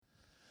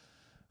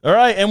All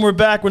right, and we're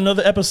back with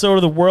another episode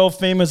of the world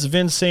famous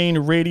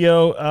Vinsane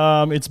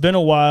Radio. It's been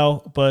a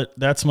while, but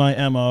that's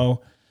my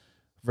MO.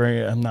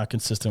 I'm not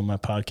consistent with my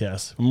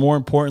podcast. More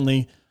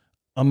importantly,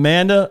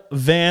 Amanda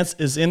Vance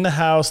is in the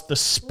house, the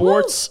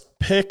sports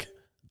pick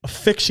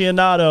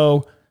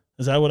aficionado.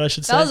 Is that what I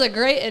should say? That was a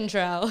great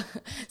intro.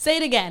 Say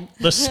it again.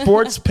 The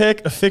sports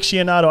pick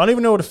aficionado. I don't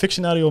even know what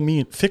aficionado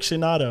means.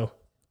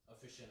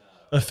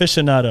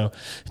 Aficionado.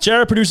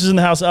 Jared produces in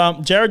the house.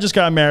 Jared just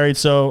got married,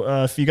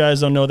 so if you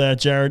guys don't know that,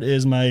 Jared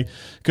is my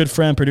good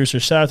friend, producer.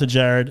 Shout out to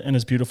Jared and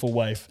his beautiful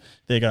wife.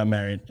 They got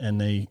married,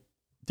 and they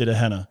did a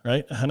henna,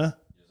 right? A henna?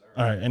 Yes,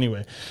 all right,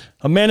 anyway.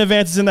 Amanda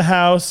Vance is in the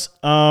house.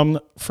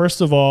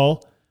 First of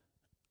all,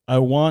 I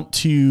want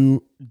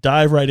to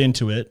dive right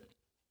into it.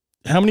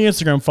 How many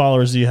Instagram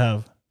followers do you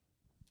have?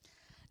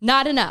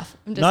 Not enough.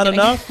 I'm just Not kidding.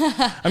 enough?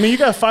 I mean, you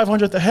got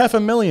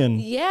 500,000.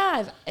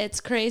 Yeah,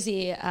 it's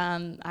crazy.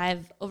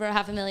 I've over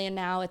 500,000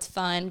 now. It's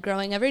fun.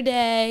 Growing every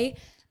day.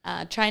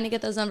 Trying to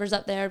get those numbers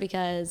up there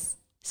because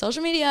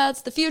social media,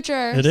 it's the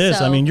future. It is.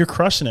 So I mean, you're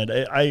crushing it.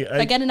 if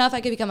I get enough, I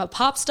could become a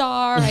pop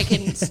star. I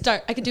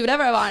can do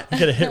whatever I want. You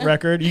get a hit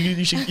record.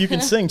 You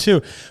can sing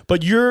too.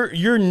 But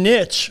your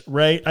niche,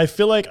 right? I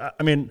feel like,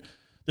 I mean,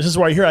 this is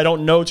where I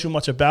don't know too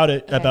much about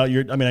it, Okay. about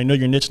I mean, I know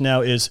your niche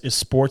now is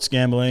sports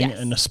gambling Yes.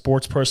 and a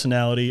sports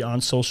personality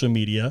on social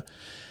media.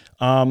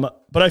 But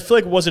I feel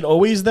like, was it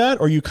always that,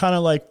 or you kind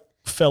of like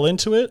fell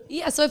into it?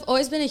 Yeah, so I've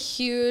always been a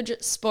huge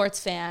sports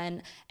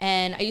fan,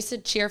 and I used to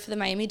cheer for the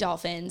Miami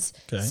Dolphins.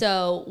 Okay.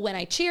 So when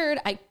I cheered,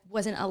 I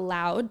wasn't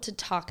allowed to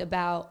talk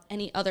about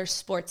any other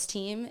sports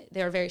team.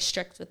 They were very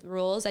strict with the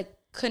rules.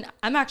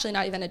 I'm actually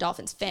not even a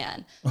Dolphins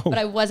fan, but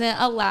I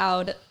wasn't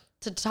allowed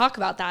to talk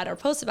about that or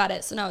post about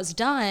it. So when I was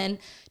done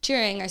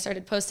cheering, I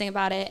started posting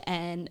about it,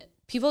 and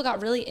people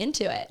got really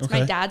into it. Okay.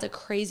 My dad's a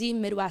crazy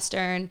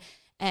Midwestern,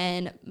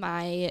 and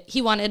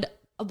he wanted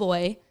a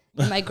boy,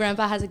 and my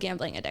grandpa has a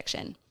gambling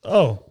addiction.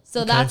 Oh,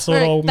 So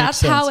okay.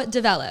 that's how it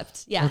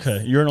developed. Yeah.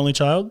 Okay, you're an only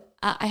child?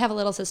 I have a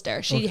little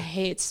sister. She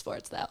hates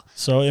sports though.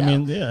 So, I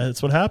mean, yeah,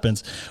 that's what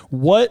happens.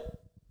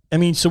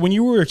 So when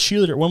you were a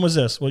cheerleader, when was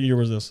this? What year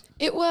was this?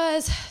 It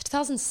was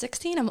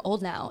 2016. I'm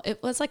old now.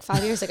 It was like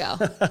 5 years ago.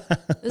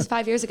 It was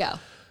 5 years ago.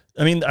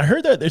 I mean, I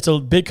heard that it's a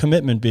big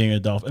commitment being a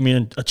Dolphin. I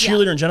mean, a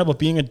cheerleader in general, but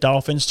being a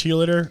Dolphins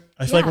cheerleader,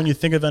 I feel like when you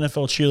think of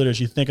NFL cheerleaders,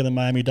 you think of the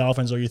Miami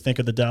Dolphins or you think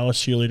of the Dallas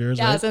cheerleaders.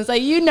 Yeah, right? so it's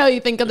like, you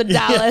think of the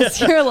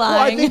Dallas. You're lying.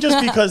 Well, I think just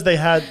because they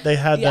had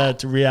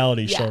that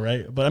reality show,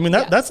 right? But I mean,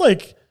 that's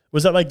like,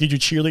 was that like, did you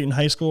cheerlead in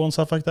high school and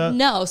stuff like that?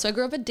 No, so I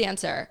grew up a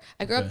dancer.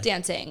 I grew up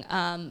dancing.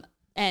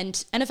 And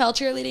NFL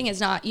cheerleading is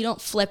not, you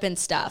don't flip and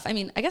stuff. I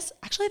mean, I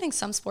think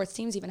some sports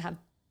teams even have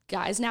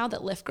guys now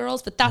that lift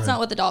girls, but that's not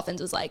what the Dolphins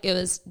was like. It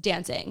was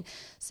dancing.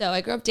 So I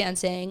grew up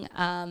dancing,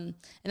 and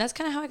that's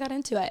kind of how I got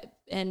into it.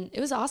 And it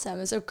was awesome.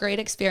 It was a great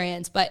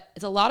experience, but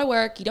it's a lot of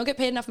work. You don't get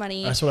paid enough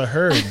money. That's what I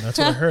heard.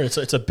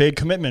 It's a big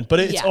commitment, but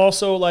it's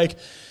also like,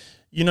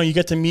 you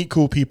get to meet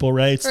cool people,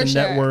 right? It's For the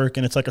sure. network,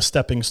 and it's like a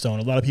stepping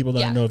stone. A lot of people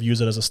that I know have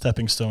used it as a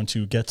stepping stone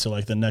to get to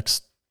like the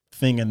next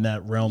thing in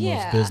that realm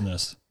of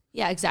business.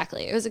 Yeah,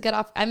 exactly. It was a good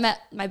I met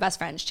my best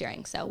friends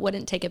cheering, so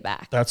wouldn't take it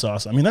back. That's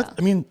awesome. I mean,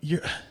 and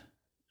you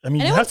I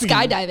have went to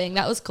skydiving.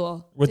 That was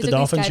cool. With They the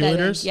took me Dolphin skydiving.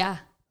 cheerleaders? Yeah.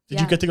 Did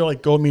you get to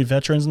go meet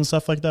veterans and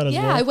stuff like that as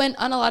well? Yeah, I went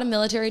on a lot of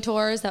military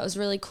tours. That was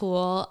really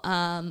cool.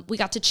 We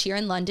got to cheer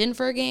in London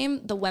for a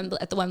game,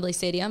 at the Wembley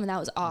Stadium, and that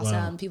was awesome.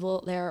 Wow.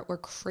 People there were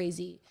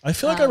crazy. I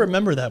feel like I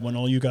remember that when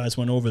all you guys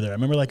went over there. I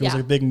remember like it was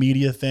like a big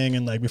media thing,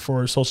 and like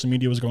before social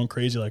media was going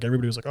crazy, like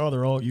everybody was like,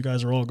 "Oh, you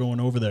guys are all going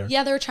over there."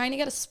 Yeah, they were trying to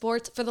get a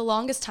sports for the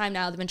longest time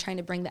now. They've been trying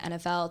to bring the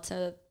NFL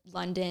to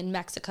London,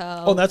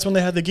 Mexico. Oh, that's when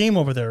they had the game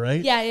over there,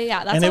 right?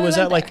 Yeah. That's and why it was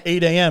we at went like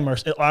 8 a.m. or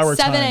our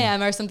 7 time.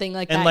 a.m. or something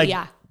like And that. like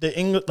Yeah. the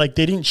English, like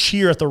they didn't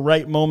cheer at the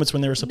right moments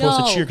when they were supposed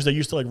to No. cheer because they're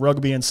used to like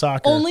rugby and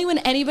soccer. Only when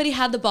anybody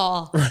had the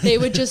ball, they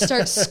would just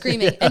start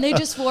screaming. And they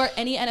just wore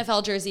any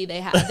NFL jersey they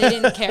had. They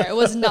didn't care. It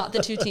was not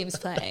the two teams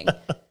playing.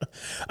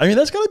 I mean,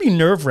 that's got to be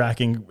nerve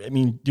wracking. I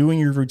mean, doing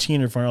your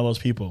routine in front of all those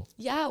people.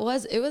 Yeah, it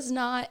was. It was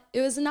not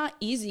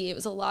easy. It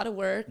was a lot of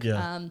work.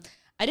 Yeah.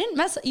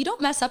 You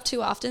don't mess up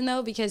too often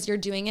though, because you're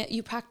doing it.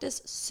 You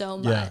practice so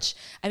much.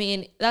 I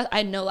mean, I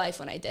had no life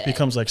when I did It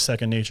becomes like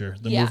second nature,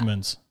 the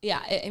movements.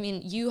 Yeah. I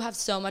mean, you have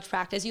so much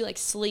practice. You like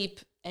sleep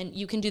and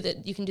you can do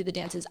the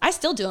dances. I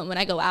still do them when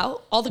I go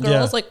out. All the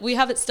girls, like we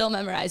have it still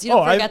memorized. You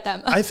don't forget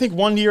them. I think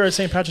one year at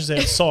St. Patrick's Day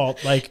at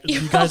Salt, like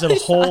you guys had a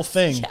whole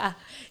thing. Yeah.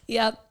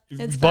 Yep.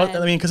 It's But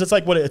fine. I mean, because it's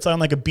like it's on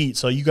like a beat,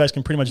 so you guys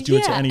can pretty much do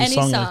it to any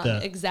song like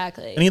that.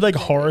 Exactly. Any like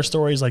horror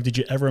stories? Like, did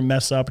you ever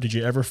mess up? Did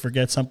you ever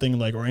forget something?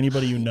 Like, or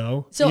anybody you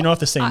know? So you don't have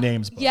to say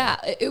names. But. Yeah,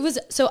 it was.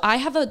 So I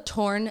have a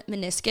torn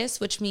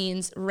meniscus, which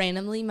means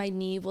randomly my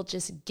knee will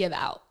just give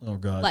out. Oh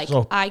God! Like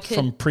I could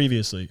from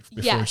previously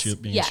before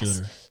being a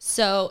cheerleader.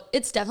 So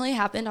it's definitely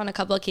happened on a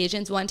couple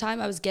occasions. One time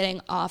I was getting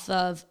off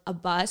of a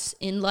bus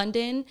in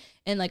London,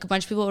 and like a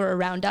bunch of people were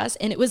around us,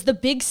 and it was the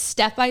big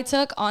step I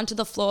took onto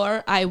the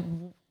floor. I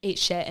ate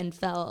shit and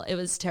fell. It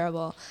was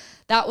terrible.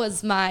 That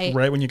was my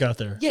right when you got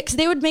there. Yeah, because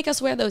they would make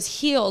us wear those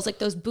heels, like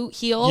those boot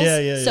heels.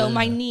 So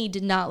my knee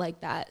did not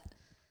like that.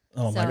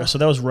 Oh my gosh. So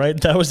that was right.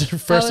 That was your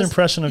first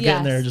impression of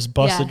getting there. Just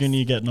busted your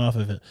knee getting off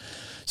of it.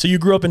 So you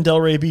grew up in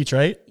Delray Beach,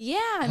 right? Yeah.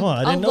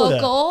 I didn't know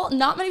that.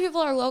 Not many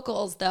people are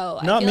locals though.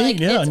 Not I feel me. Like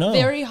yeah, it's no.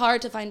 very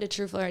hard to find a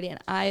true Floridian.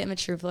 I am a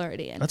true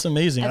Floridian. That's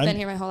amazing. I've been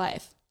here my whole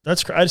life.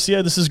 That's I see.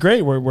 This is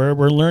great.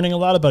 We're learning a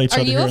lot about each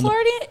other. Are you here a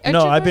Floridian?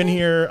 No, I've been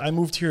here. I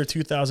moved here in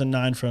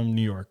 2009 from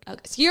New York.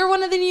 Okay, so you're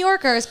one of the New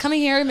Yorkers coming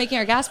here, making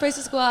our gas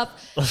prices go up,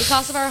 the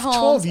cost of our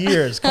homes. 12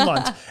 years. Come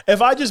on. If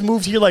I just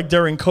moved here like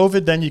during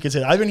COVID, then you could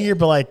say I've been here,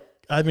 but like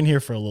I've been here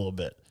for a little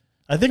bit.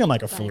 I think I'm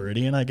like a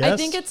Floridian. I guess. I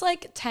think it's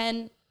like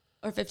 10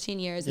 or 15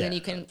 years, and then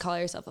you can call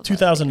yourself a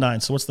 2009.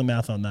 Floridian. So what's the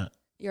math on that?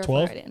 You're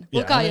 12? a Floridian.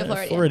 We'll call you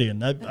a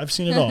Floridian. I've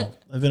seen it all.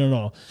 I've been it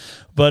all.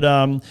 But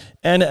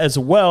and as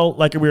well,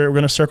 like we're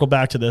going to circle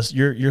back to this.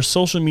 Your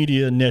social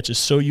media niche is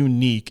so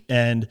unique,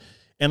 and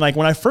like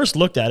when I first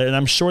looked at it, and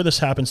I'm sure this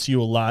happens to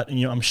you a lot,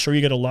 and I'm sure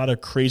you get a lot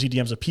of crazy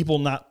DMs of people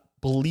not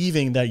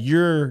believing that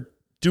you're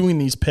doing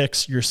these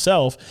pics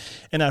yourself.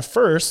 And at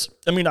first,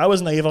 I mean, I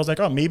was naive. I was like,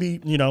 oh, maybe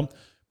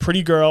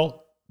pretty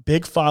girl,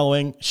 big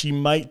following. She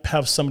might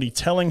have somebody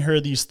telling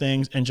her these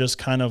things, and just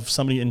kind of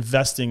somebody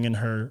investing in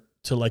her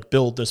to like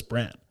build this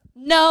brand.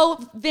 No,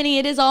 Vinny,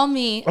 it is all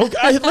me.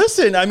 Okay,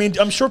 listen, I mean,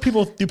 I'm sure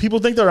people think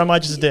that, or am I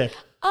just a dick?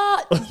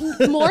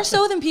 More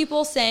so than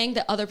people saying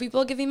that other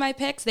people give me my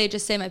picks, they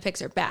just say my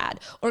picks are bad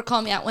or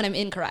call me out when I'm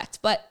incorrect.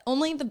 But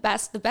only the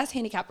best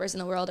handicappers in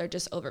the world are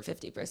just over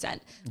 50%.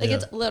 Like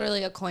it's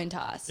literally a coin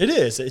toss. It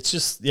is. It's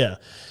just,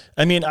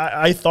 I mean,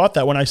 I thought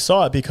that when I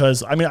saw it,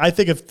 because I mean, I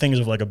think of things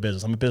of like a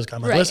business. I'm a business guy.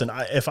 I'm like, listen,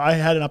 if I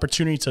had an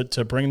opportunity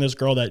to bring this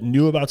girl that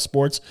knew about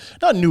sports,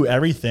 not knew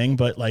everything,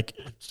 but like,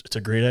 it's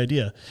a great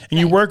idea. And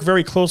you work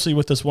very closely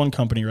with this one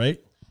company, right?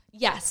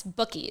 Yes,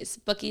 Bookies.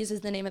 Bookies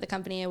is the name of the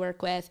company I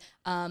work with.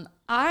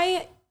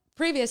 I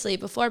previously,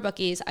 before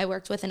Bookies, I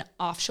worked with an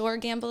offshore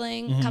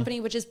gambling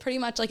company, which is pretty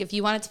much like if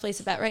you wanted to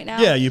place a bet right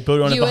now. Yeah, you put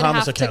it on a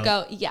Bahamas account. To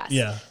go, yes.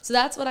 Yeah. So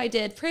that's what I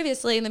did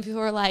previously. And then people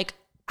were like,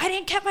 I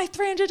didn't get my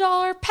 $300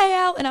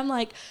 payout. And I'm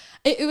like,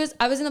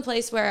 I was in a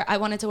place where I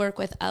wanted to work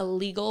with a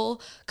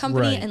legal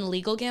company and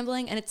legal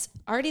gambling, and it's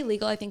already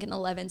legal, I think, in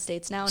 11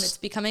 states now, and it's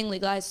becoming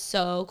legalized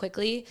so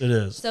quickly. It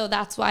is. So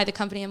that's why the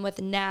company I'm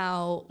with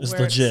now is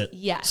legit.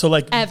 Yes. So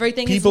like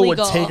everything people is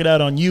legal. would take it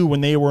out on you when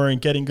they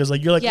weren't getting, because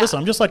like you're like, listen,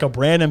 I'm just like a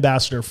brand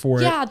ambassador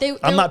for it.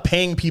 I'm not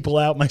paying people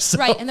out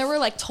myself. Right. And there were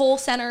like toll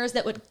centers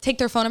that would take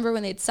their phone number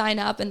when they'd sign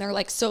up and their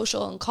like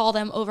social and call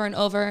them over and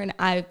over. And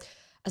I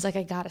was like,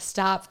 I gotta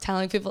stop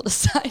telling people to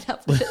sign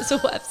up for this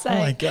website. Oh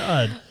my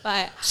God.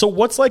 But so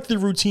what's like the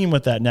routine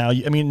with that now?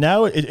 I mean,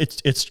 now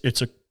it's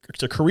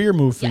a career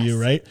move for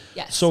you, right?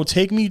 Yes. So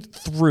take me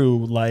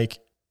through like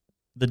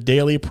the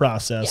daily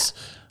process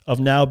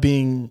of now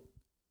being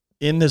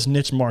in this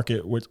niche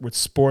market with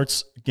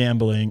sports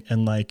gambling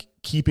and like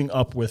keeping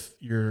up with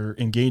your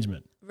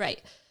engagement. Right.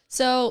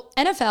 So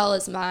NFL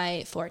is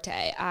my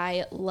forte.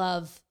 I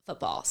love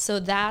football. So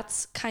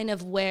that's kind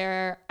of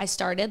where I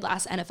started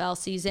last NFL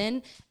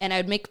season, and I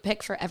would make a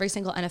pick for every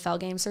single NFL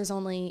game. So there's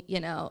only,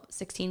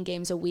 16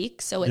 games a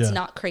week. So it's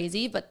not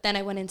crazy. But then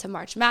I went into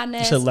March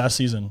Madness. You said last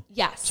season.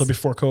 Yes. So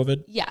before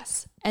COVID?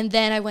 Yes. And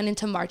then I went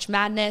into March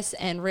Madness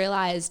and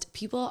realized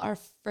people are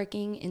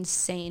freaking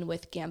insane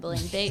with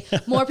gambling.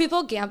 More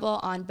people gamble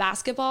on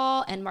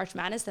basketball and March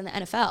Madness than the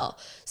NFL.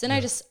 So then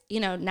I just,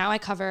 now I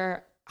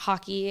cover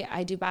hockey,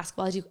 I do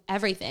basketball, I do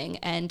everything.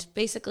 And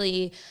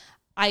basically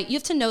you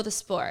have to know the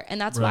sport. And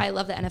that's why I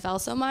love the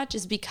NFL so much,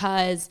 is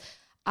because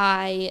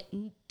I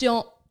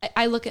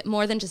look at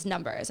more than just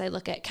numbers. I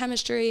look at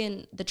chemistry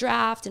and the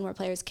draft and where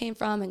players came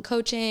from and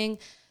coaching.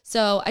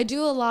 So I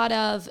do a lot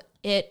of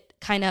it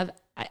kind of,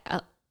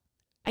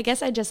 I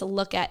guess I just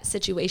look at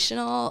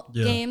situational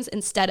games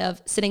instead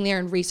of sitting there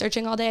and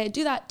researching all day. I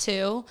do that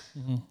too,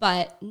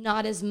 but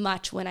not as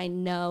much when I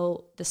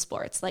know the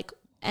sports. Like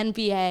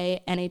NBA,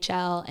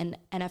 NHL, and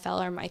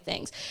NFL are my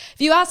things. If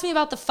you ask me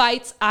about the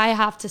fights, I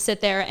have to sit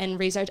there and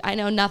research. I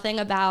know nothing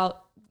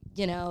about,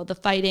 the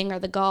fighting or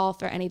the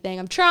golf or anything.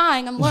 I'm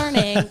trying, I'm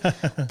learning,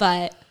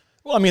 but...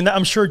 Well, I mean,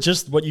 I'm sure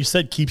just what you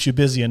said keeps you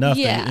busy enough.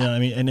 Yeah.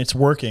 That, and it's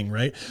working,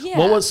 right?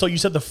 Yeah. So you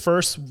said the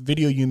first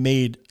video you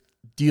made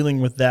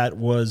dealing with that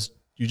was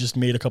you just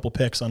made a couple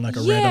pics on like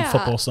a random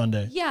football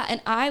Sunday. Yeah,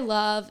 and I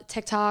love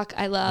TikTok.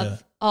 I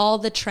love all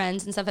the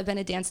trends and stuff. I've been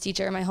a dance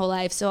teacher my whole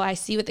life, so I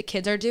see what the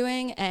kids are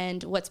doing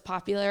and what's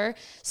popular.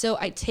 So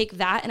I take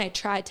that and I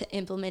try to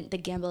implement the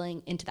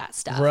gambling into that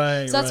stuff.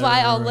 Right. So that's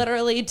why I'll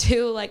literally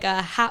do like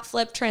a hat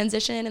flip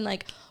transition and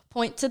like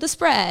point to the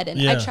spread.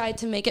 And I try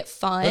to make it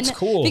fun. That's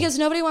cool. Because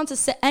nobody wants to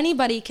sit,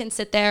 anybody can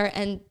sit there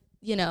and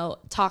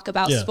talk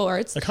about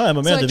sports. Like, hi, I'm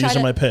Amanda. These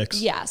are my picks.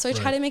 Yeah. So I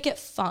try to make it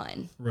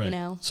fun, Right.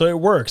 So it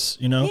works,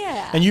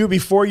 Yeah. And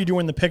before you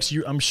doing the picks,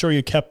 I'm sure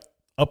you kept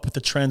up with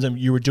the trends, and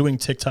you were doing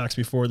TikToks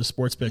before the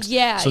sports picks.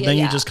 Yeah. So then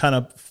you just kind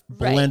of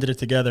blended it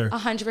together.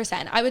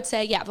 100%. I would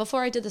say,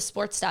 before I did the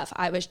sports stuff,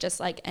 I was just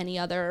like any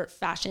other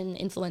fashion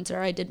influencer.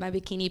 I did my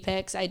bikini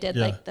pics. I did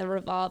like the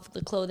Revolve,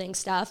 the clothing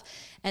stuff.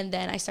 And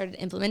then I started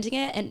implementing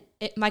it. And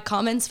my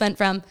comments went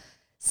from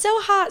so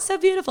hot, so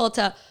beautiful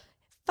to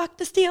fuck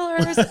the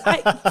Steelers,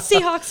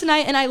 Seahawks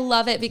tonight. And I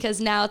love it because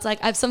now it's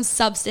like I have some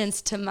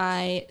substance to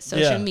my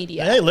social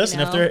media. Hey, listen,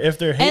 if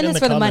they're hating and in that's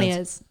the where the money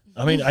comments, is.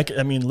 I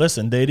mean,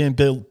 listen, they didn't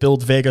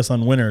build Vegas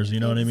on winners.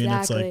 You know what I mean?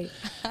 Exactly.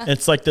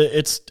 It's like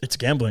it's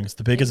gambling. It's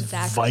the biggest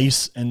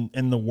vice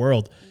in the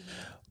world.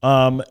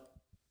 Now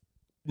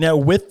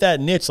with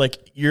that niche,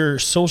 like your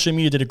social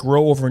media, did it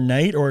grow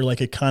overnight, or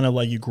like it kind of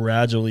like you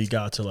gradually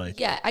got to like?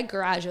 Yeah, I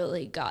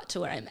gradually got to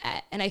where I'm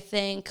at, and I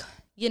think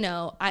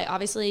I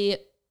obviously.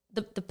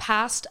 The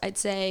past, I'd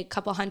say,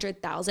 couple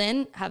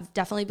 100,000 have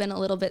definitely been a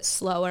little bit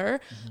slower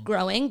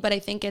growing, but I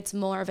think it's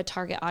more of a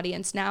target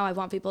audience now. I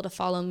want people to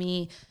follow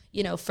me,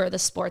 for the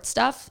sports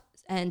stuff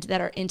and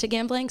that are into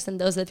gambling. And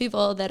those are the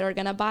people that are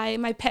going to buy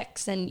my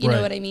picks. And you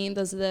know what I mean?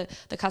 Those are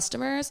the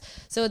customers.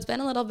 So it's been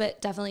a little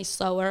bit definitely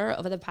slower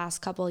over the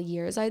past couple of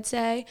years, I'd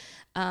say.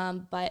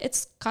 But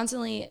it's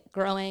constantly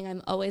growing.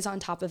 I'm always on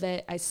top of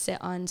it. I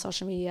sit on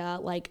social media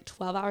like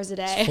 12 hours a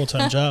day. It's a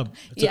full-time job.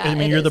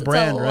 You're the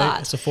brand, right?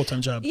 It's a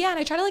full-time job. Yeah, and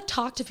I try to like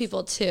talk to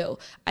people too.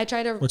 I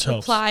try to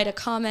reply to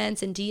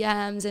comments and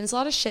DMs, and there's a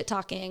lot of shit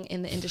talking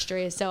in the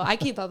industry. So I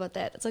keep up with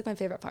it. That's like my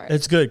favorite part.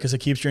 It's good because it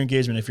keeps your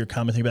engagement if you're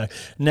commenting back.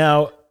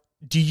 Now,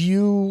 do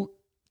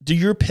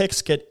your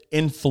picks get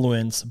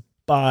influenced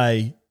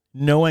by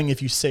knowing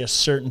if you say a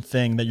certain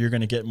thing that you're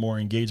going to get more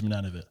engagement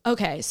out of it?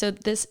 Okay, so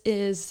this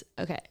is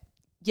okay.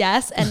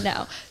 Yes and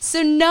no.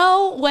 So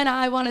no, when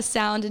I want to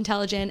sound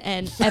intelligent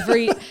and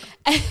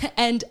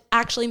and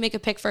actually make a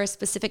pick for a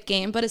specific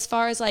game. But as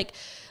far as like,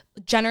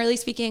 generally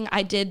speaking,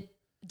 I did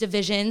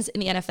divisions in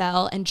the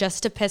NFL, and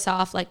just to piss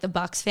off like the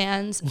Bucs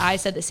fans, I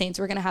said the Saints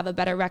were going to have a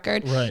better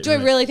record. Do I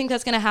really think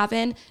that's going to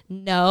happen?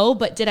 No,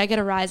 but did I get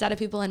a rise out of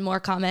people and more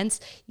comments?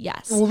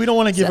 Yes. Well, we don't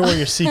want to give away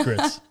your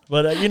secrets,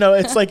 but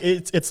it's like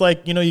it's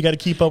like you got to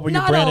keep up with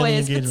your brand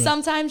always, and engagement. But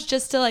sometimes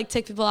just to like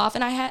tick people off,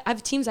 and I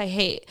have teams I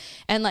hate,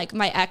 and like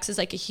my ex is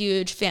like a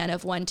huge fan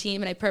of one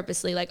team, and I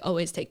purposely like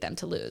always take them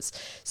to lose.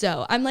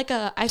 So I'm like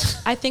I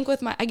think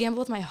I gamble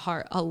with my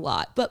heart a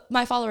lot, but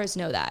my followers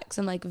know that because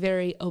I'm like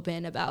very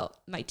open about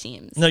my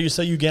teams. No, you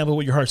say you gamble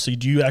with your heart. So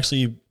do you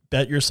actually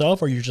bet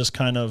yourself, or you're just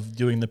kind of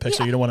doing the pick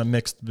so you don't want to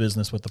mix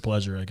business with the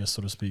pleasure, I guess,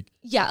 so to speak?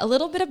 Yeah, a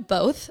little bit of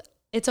both.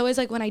 It's always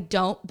like when I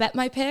don't bet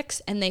my picks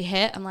and they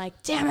hit, I'm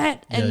like, damn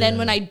it. And then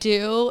when I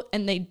do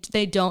and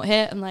they don't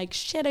hit, I'm like,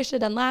 shit, I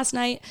should have done last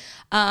night.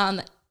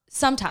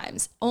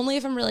 Sometimes, only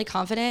if I'm really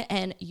confident,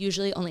 and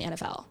usually only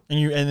NFL.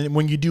 And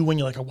when you do win,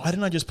 you're like, oh, why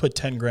didn't I just put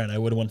 10 grand? I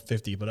would have won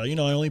 50, but I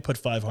only put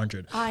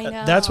 500. I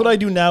know. That's what I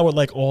do now with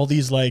like all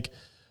these like,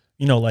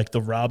 like the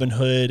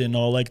Robinhood and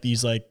all like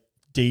these like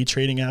day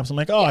trading apps. I'm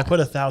like, I put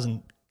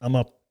 1,000, I'm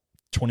up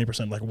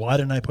 20%. Like, why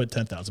didn't I put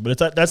 10,000? But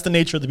that's the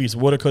nature of the beast.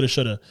 Woulda, coulda,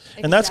 shoulda.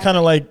 Exactly. And that's kind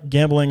of like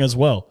gambling as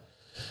well.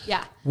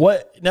 Yeah.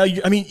 What now?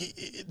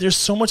 There's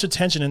so much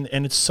attention,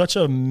 and it's such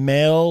a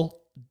male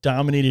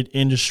dominated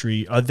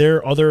industry. Are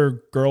there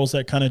other girls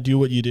that kind of do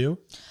what you do?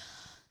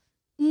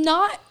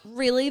 Not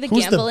really the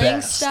Who's gambling the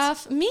best?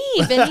 stuff. Me,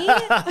 Vinny.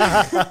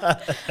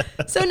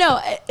 So no,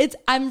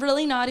 I'm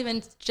really not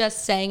even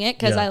just saying it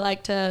because I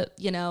like to,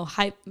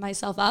 hype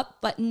myself up,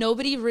 but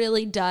nobody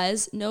really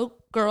does. No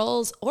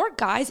girls or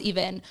guys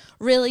even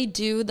really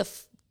do the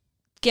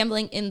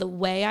gambling in the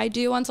way I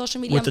do on social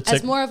media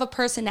as more of a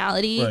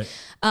personality,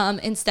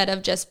 instead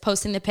of just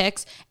posting the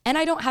pics. And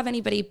I don't have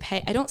anybody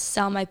pay. I don't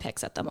sell my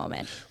pics at the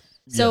moment.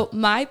 So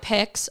my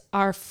picks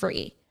are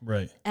free.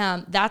 Right.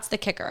 That's the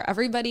kicker.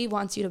 Everybody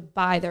wants you to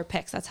buy their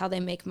picks. That's how they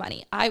make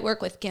money. I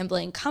work with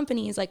gambling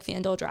companies like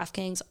FanDuel,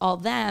 DraftKings, all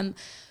them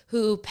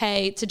who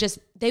pay to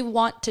they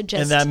want to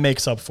just. And that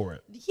makes up for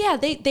it. Yeah.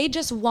 They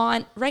just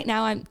want, right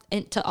now I'm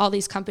into all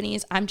these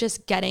companies. I'm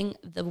just getting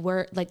the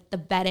word, like the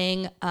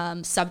betting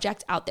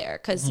subject out there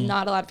because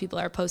not a lot of people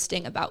are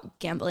posting about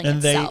gambling and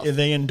itself.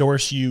 they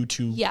endorse you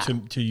to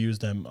use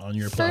them on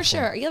your platform. For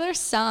sure. Yeah, there's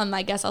some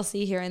I guess I'll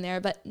see here and there,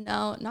 but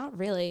no, not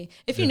really.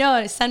 If you know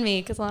it, send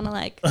me because I want to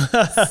like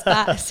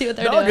see what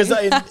they're doing. No, because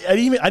I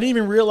didn't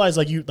even realize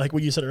like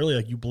what you said earlier,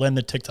 like you blend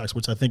the TikToks,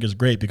 which I think is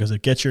great because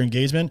it gets your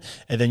engagement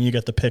and then you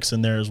get the picks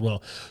in there as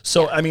well.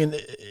 So I mean,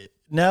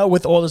 now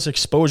with all this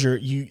exposure,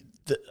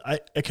 I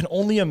can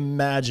only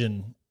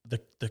imagine the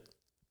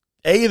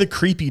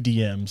creepy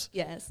DMs.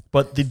 Yes.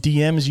 But the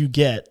DMs you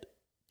get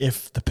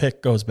if the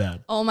pick goes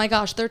bad. Oh my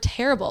gosh, they're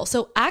terrible.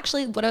 So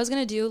actually what I was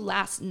going to do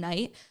last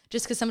night,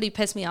 just because somebody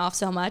pissed me off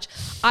so much,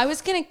 I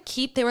was going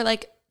to they were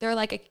like,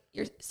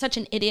 you're such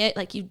an idiot.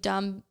 Like, you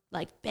dumb,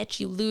 like,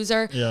 bitch, you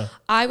loser. Yeah.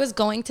 I was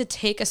going to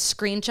take a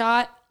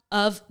screenshot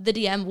of the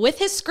DM with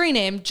his screen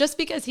name just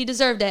because he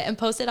deserved it and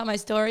post it on my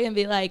story and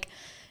be like,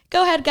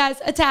 go ahead,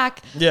 guys,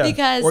 attack. Yeah.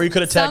 Because or you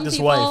could have tagged his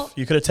wife.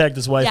 You could have tagged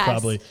his wife,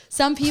 probably.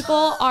 Some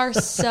people are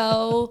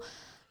so,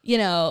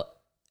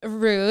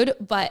 rude,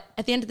 but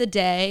at the end of the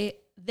day,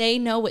 they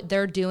know what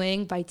they're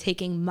doing by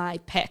taking my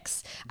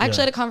pics. I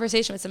actually had a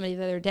conversation with somebody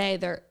the other day.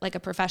 They're like a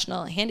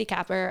professional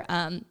handicapper.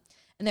 And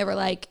they were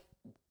like,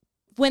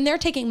 when they're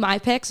taking my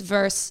pics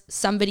versus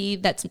somebody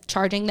that's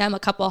charging them a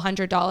couple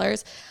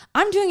 $100,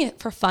 I'm doing it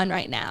for fun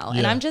right now.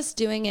 And I'm just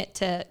doing it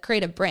to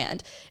create a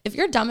brand. If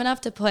you're dumb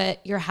enough to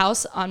put your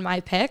house on my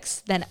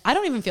pics, then I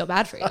don't even feel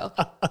bad for you.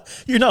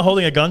 You're not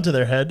holding a gun to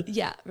their head.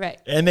 Yeah, right.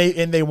 And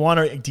they want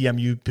to DM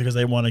you because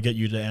they want to get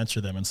you to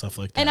answer them and stuff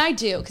like that. And I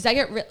do, because I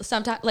get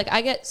sometimes, like,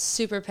 I get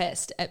super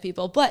pissed at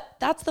people, but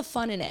that's the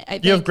fun in it. I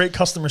think, you have great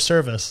customer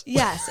service.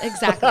 Yes,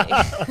 exactly.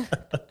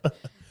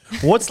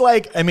 What's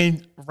like, I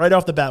mean, right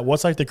off the bat,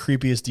 what's like the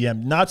creepiest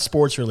DM? Not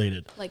sports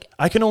related. Like,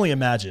 I can only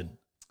imagine.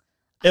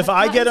 If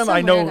I get them,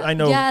 I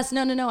know. Yes,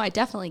 no. I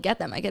definitely get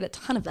them. I get a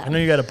ton of them. I know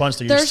you got a bunch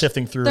that you're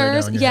sifting through right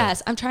now. In your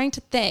head. I'm trying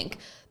to think.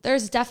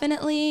 There's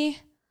definitely,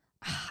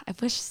 I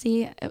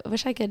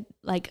wish I could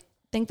like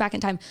think back in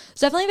time.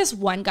 There's definitely this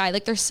one guy,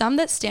 like there's some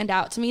that stand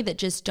out to me that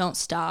just don't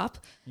stop.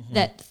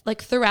 That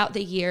like throughout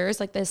the years,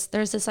 like there's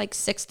this like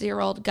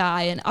 60-year-old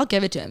guy, and I'll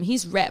give it to him.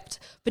 He's ripped,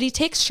 but he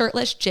takes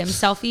shirtless gym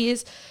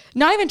selfies,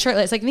 not even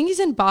shirtless. Like I think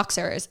he's in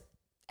boxers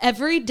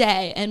every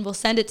day, and will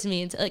send it to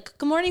me and say, like,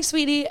 "Good morning,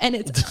 sweetie," and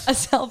it's a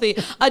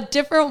selfie, a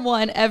different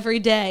one every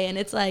day, and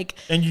it's like,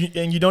 and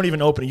you don't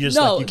even open it. You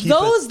just you keep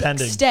those it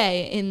pending.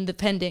 Stay in the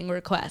pending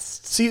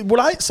requests. See,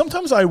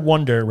 sometimes I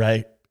wonder,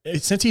 right?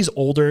 Since he's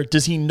older,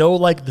 does he know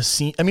like the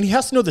scene? I mean, he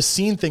has to know the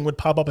scene thing would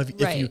pop up if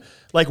you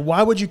like.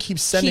 Why would you keep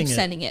sending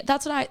it?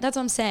 That's what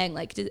I'm saying.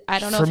 Like, I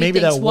don't know. For if maybe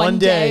he thinks that one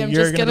day I'm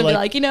you're just gonna be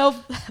like,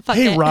 fuck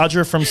hey, it.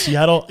 Roger from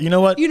Seattle. You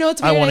know what? You know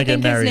what's weird? I want to I get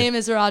think married. his name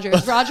is Roger.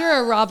 Is Roger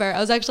or Robert? I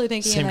was actually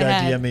thinking Same in my guy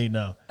head. DM me.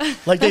 No,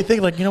 like they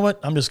think like, you know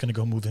what? I'm just gonna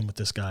go move in with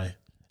this guy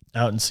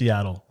out in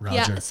Seattle.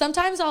 Roger. Yeah.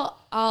 Sometimes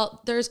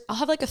I'll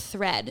have like a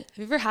thread. Have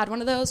you ever had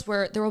one of those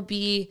where there will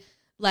be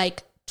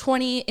like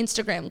 20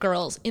 Instagram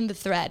girls in the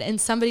thread, and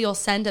somebody will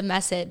send a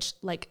message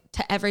like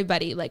to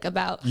everybody, like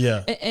about,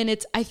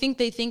 and I think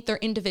they think they're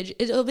individual.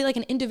 It'll be like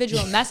an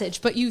individual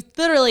message, but you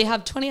literally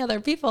have 20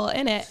 other people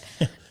in it.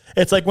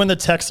 It's like when the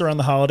texts around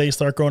the holidays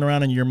start going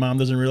around and your mom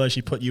doesn't realize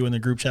she put you in the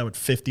group chat with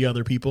 50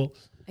 other people.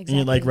 Exactly. And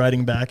you're like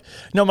writing back.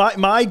 No,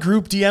 my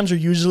group DMs are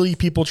usually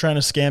people trying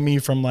to scam me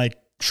from like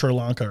Sri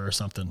Lanka or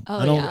something.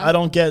 Oh, I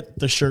don't get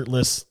the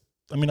shirtless.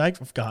 I mean,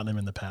 I've gotten them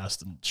in the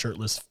past, and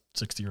shirtless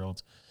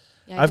 60-year-olds.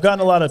 Yeah, I've gotten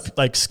a lot of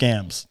like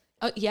scams.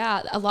 Oh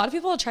yeah, a lot of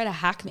people will try to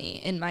hack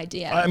me in my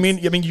DMs. I mean,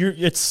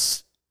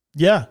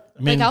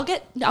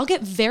 like I'll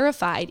get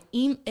verified,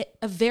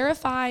 a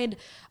verified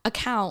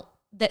account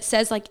that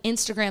says like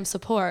Instagram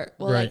support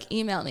will like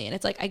email me, and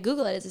it's like I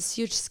Google it, it's this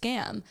huge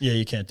scam. Yeah,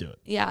 you can't do it.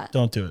 Yeah,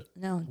 don't do it.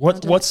 No.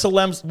 What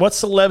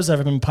celebs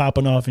have been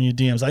popping off in your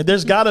DMs? Like,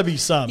 there's got to be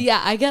some.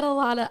 Yeah, I get a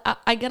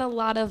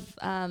lot of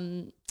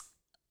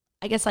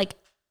I guess like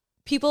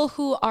people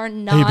who are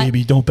not. Hey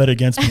baby, don't bet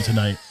against me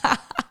tonight.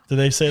 Do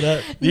they say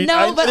that?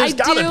 No, but there's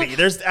gotta be.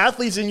 There's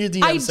athletes in your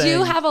DMs. I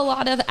do have a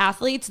lot of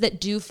athletes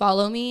that do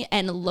follow me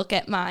and look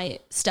at my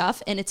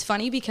stuff, and it's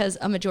funny because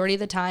a majority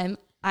of the time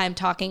I'm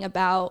talking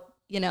about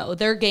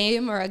their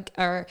game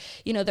or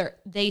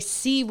they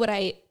see what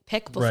I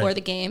pick before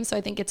the game, so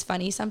I think it's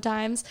funny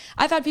sometimes.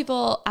 I've had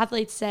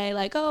athletes say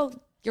like, "Oh,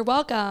 you're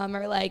welcome,"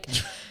 or like,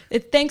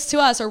 "Thanks to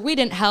us," or "We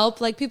didn't help."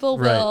 Like people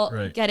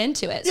will get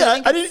into it. So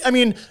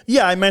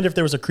yeah, I meant if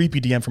there was a creepy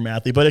DM from an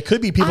athlete, but it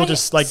could be people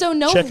just like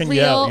checking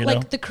you out.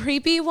 Like the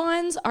creepy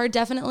ones are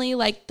definitely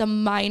like the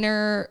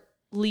minor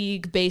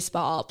league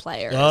baseball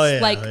players,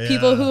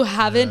 people who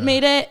haven't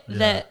made it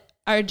that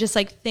are just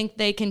like think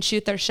they can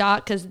shoot their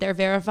shot because they're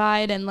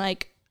verified and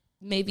like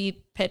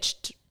maybe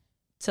pitched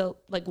to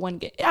like one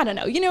game. I don't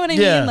know. You know what I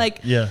mean?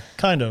 Like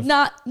kind of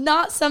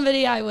not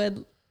somebody I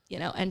would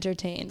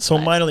entertain. So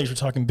minor leagues, we're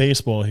talking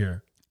baseball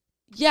here.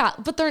 Yeah,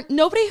 but they're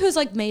nobody who's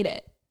like made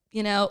it.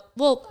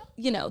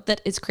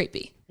 That is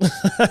creepy. All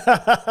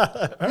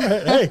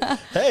right.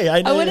 Hey,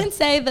 I wouldn't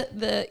say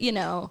that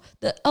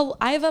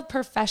I have a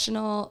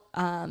professional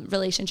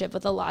relationship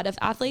with a lot of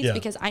athletes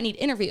because I need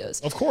interviews.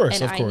 Of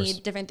course. I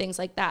need different things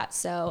like that.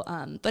 So,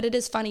 but it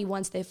is funny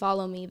once they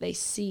follow me, they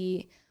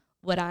see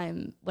what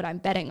I'm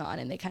betting on,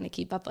 and they kind of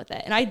keep up with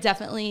it. And I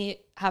definitely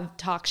have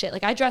talk shit.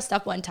 Like I dressed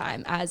up one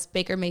time as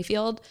Baker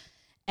Mayfield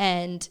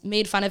and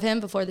made fun of him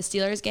before the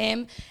Steelers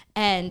game,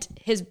 and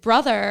his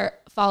brother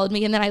followed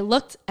me, and then I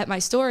looked at my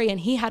story and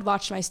he had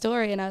watched my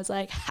story, and I was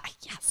like,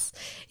 yes,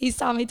 he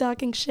saw me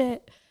talking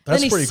shit.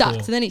 That's then he pretty sucked.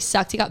 cool. And then he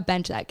sucked. He got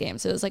benched that game.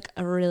 So it was like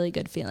a really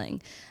good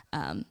feeling.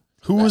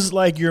 Who's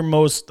like your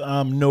most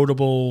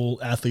notable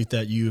athlete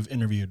that you've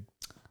interviewed?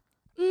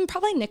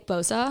 Probably Nick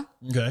Bosa.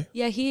 Okay.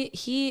 Yeah,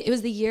 it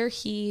was the year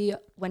he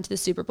went to the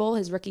Super Bowl,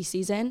 his rookie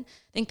season.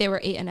 I think they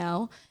were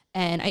 8-0.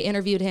 And I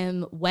interviewed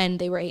him when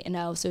they were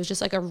 8-0. So it was just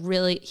like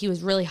he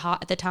was really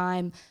hot at the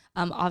time.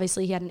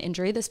 Obviously he had an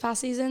injury this past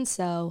season.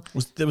 So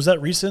was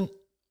that recent?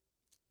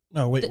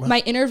 No, wait. My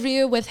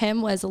interview with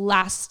him was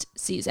last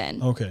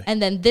season. Okay.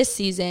 And then this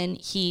season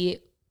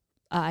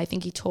I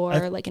think he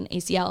tore like an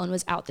ACL and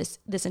was out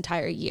this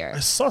entire year. I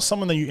saw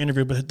someone that you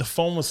interviewed, but the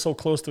phone was so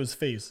close to his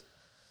face.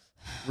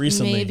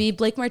 recently? Maybe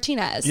Blake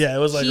Martinez. Yeah, it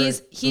was like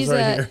he's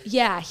here.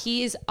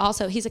 he's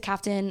a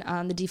captain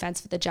on the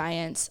defense for the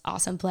Giants.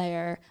 Awesome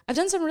player. I've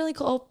done some really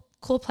cool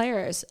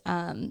players.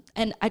 And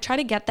I try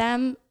to get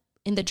them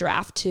in the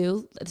draft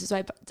too. This is what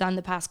I've done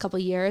the past couple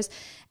of years.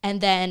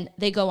 And then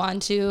they go on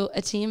to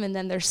a team and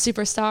then they're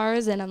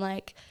superstars. And I'm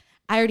like,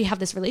 I already have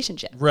this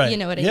relationship. Right. You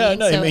know what I mean?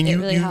 So I mean, you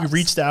helps.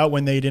 reached out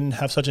when they didn't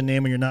have such a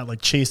name and you're not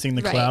like chasing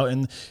the clout.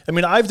 And I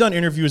mean, I've done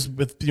interviews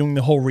with doing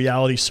the whole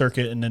reality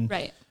circuit and then,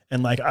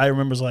 and like, I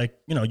remember like,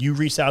 you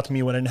reached out to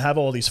me when I didn't have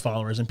all these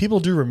followers and people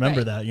do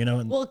remember that,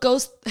 And, well, it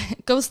goes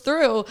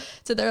through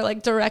to their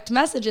like direct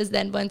messages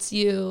then once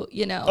you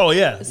know. Oh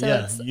yeah. So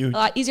it's a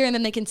lot easier and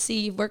then they can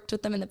see you've worked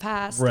with them in the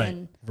past.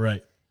 Right.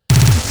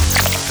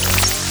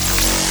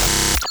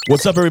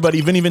 What's up,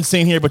 everybody? Vinny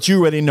Vincent here, but you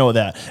already know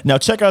that. Now,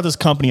 check out this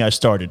company I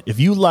started. If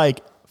you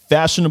like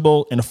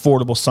fashionable and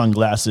affordable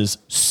sunglasses,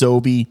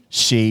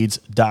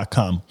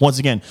 SobeShades.com. Once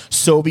again,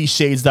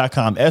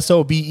 SobeShades.com,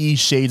 SOBE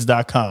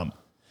Shades.com.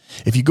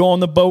 If you go on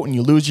the boat and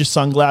you lose your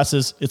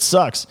sunglasses, it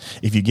sucks.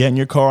 If you get in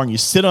your car and you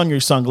sit on your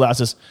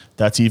sunglasses,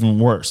 that's even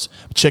worse.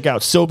 Check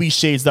out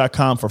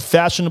SobeShades.com for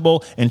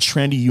fashionable and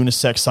trendy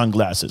unisex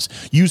sunglasses.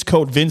 Use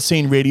code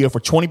VinsaneRadio for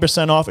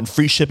 20% off and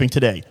free shipping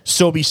today.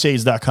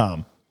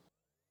 SobeShades.com.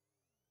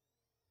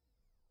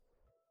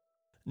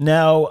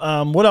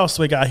 Now, what else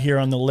do we got here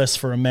on the list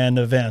for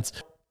Amanda Vance?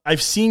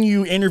 I've seen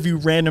you interview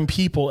random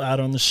people out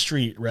on the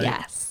street, right?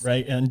 Yes.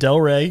 Right. And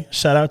Delray,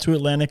 shout out to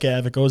Atlantic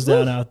Ave. It goes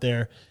down out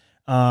there.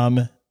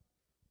 And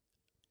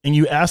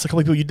you asked a couple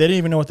of people, they didn't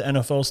even know what the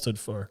NFL stood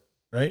for,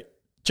 right?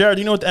 Jared,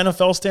 do you know what the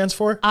NFL stands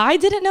for? I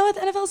didn't know what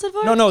the NFL stood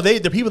for? No,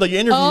 the people that you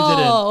interviewed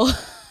didn't.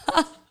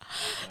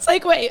 It's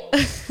like, wait.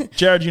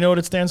 Jared, do you know what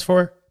it stands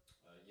for?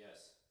 Yes.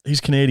 He's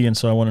Canadian,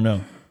 so I want to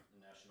know.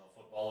 National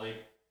Football League.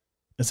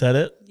 Is that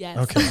it? Yes.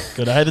 Okay,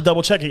 good. I had to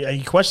double check.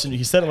 He questioned it.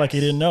 He said it like he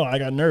didn't know. I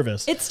got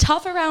nervous. It's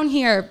tough around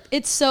here.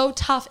 It's so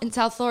tough in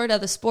South Florida.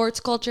 The sports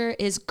culture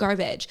is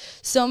garbage.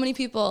 So many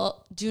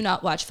people do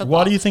not watch football.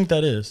 Why do you think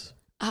that is?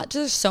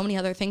 There's so many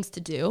other things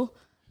to do.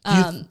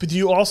 But do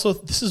you also,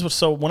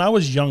 so when I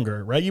was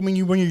younger, right? When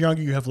you're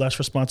younger, you have less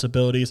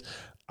responsibilities.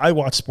 I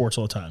watch sports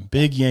all the time.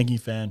 Big Yankee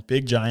fan,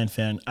 big Giant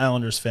fan,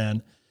 Islanders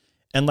fan.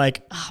 And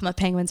like, I'm a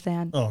Penguins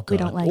fan. Oh, God. We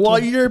don't like Well,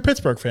 you. You're a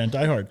Pittsburgh fan,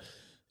 diehard.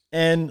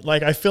 And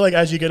like, I feel like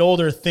as you get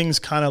older, things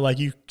kind of like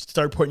you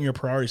start putting your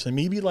priorities. And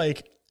maybe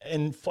like,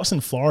 and plus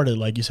in Florida,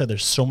 like you said,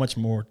 there's so much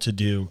more to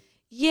do.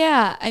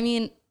 Yeah. I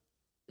mean,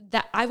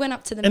 that I went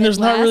up to the and Midwest.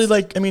 There's not really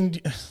like,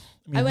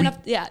 I went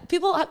up. Yeah,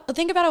 people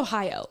think about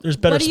Ohio. There's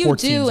better what do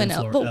sports you do teams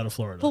out of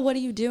Florida. But what do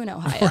you do in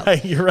Ohio?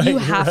 Right, you're right. You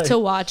have to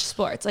watch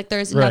sports. Like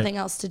there's Right. nothing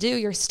else to do.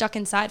 You're stuck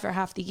inside for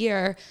half the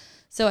year.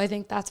 So I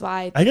think that's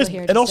why people I guess,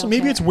 here and just also don't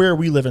maybe care. it's where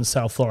we live in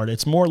South Florida.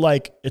 It's more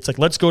like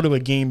let's go to a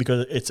game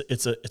because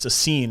it's a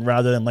scene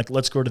rather than like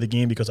let's go to the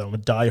game because I'm a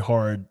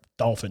diehard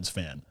Dolphins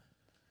fan.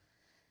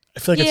 I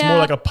feel like it's more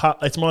like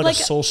it's more like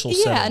a social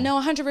setting. Yeah, no,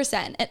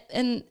 100%.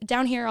 And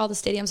down here, all the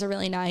stadiums are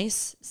really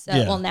nice. So,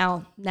 Yeah.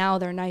 well, now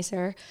they're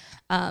nicer.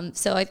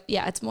 So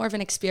it's more of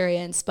an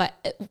experience.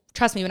 But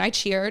trust me, when I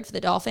cheered for the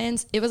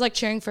Dolphins, it was like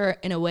cheering for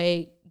an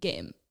away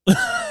game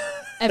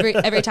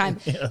every time.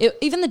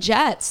 Even the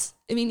Jets.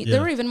 I mean,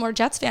 there were even more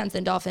Jets fans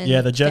than Dolphins.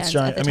 Yeah, the Jets fans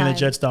Giant. at the time. The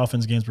Jets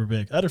Dolphins games were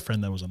big. I had a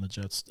friend that was on the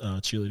Jets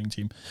cheerleading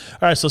team. All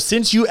right, so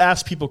since you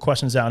asked people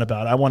questions out and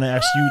about, I want to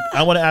ask you.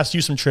 I want to ask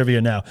you some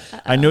trivia now.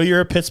 I know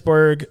you're a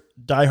Pittsburgh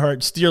diehard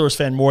Steelers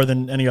fan more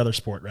than any other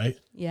sport, right?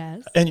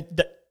 Yes. And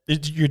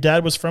your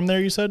dad was from there.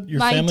 You said your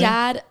My family.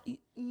 dad.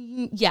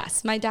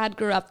 Yes, my dad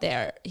grew up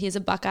there. He's a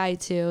Buckeye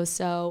too,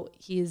 so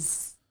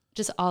he's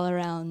just all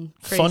around.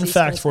 Crazy Fun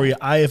fact sports for fan. you: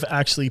 I have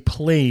actually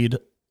played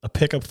a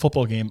pickup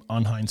football game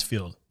on Heinz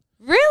Field.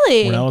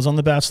 Really? When I was on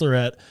The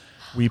Bachelorette,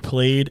 we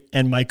played,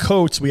 and my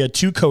coach, we had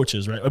two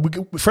coaches, right?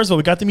 First of all,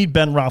 we got to meet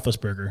Ben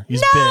Roethlisberger.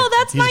 He's big.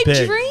 That's my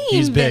big. dream,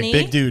 He's big, Vinny.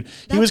 big dude. He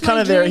That's was kind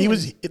my of there. dream.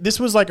 This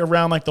was like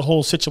around like the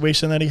whole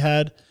situation that he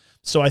had.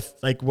 So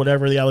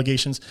whatever the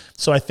allegations.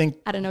 So I think,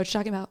 I don't know what you're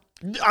talking about.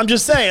 I'm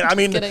just saying, I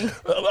mean, kidding.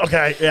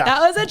 okay, yeah. That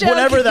was a joke.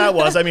 Whatever that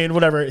was, I mean,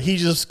 whatever. He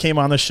just came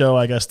on the show,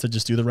 I guess, to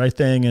just do the right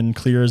thing and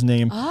clear his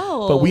name.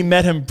 Oh. But we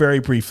met him very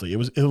briefly. It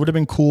would have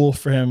been cool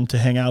for him to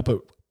hang out,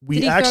 but we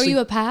Did he actually throw you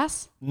a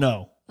pass?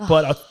 no.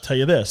 But I'll tell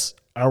you this: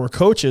 our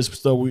coaches.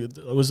 So it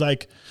was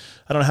like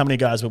I don't know how many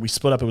guys, but we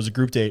split up. It was a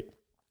group date,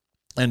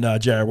 and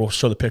Jared will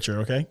show the picture.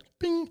 Okay,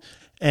 bing.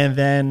 And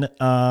then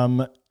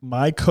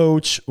my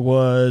coach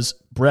was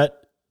Brett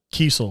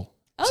Kiesel.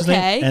 What's his name?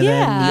 Okay, And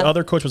then yeah. the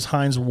other coach was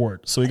Heinz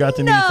Ward. So we got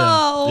to meet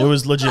No. them. It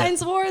was legit.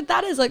 Heinz Ward,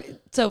 that is like,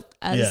 so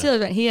as Yeah. a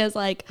Steelers fan, he is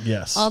like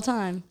Yes. all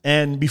time.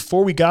 And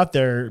before we got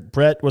there,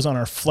 Brett was on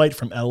our flight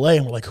from LA,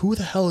 and we're like, "Who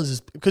the hell is this?"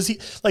 Because he,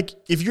 like,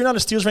 if you're not a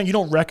Steelers fan, you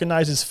don't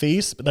recognize his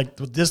face. But like,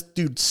 this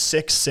dude,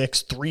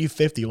 6'6",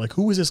 350. Like,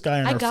 who is this guy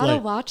on I our gotta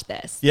flight? watch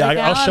this. Yeah, Like,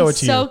 I'll now show I'm it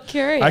to you. so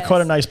curious. I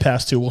caught a nice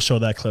pass too. We'll show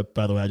that clip,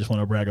 by the way. I just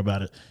want to brag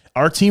about it.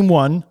 Our team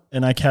won,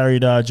 and I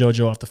carried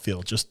JoJo off the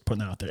field. Just putting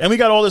that out there. And we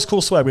got all this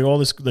cool swag. We have all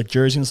this like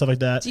jersey and stuff like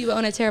that. Do you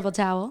own a terrible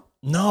towel?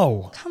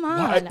 No, Come on.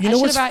 Why? I should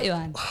have what's- brought you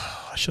one.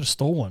 I should have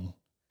stole one.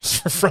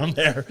 from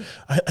there.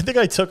 I think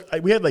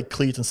we had like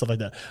cleats and stuff like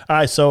that. All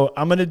right, so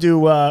I'm gonna do.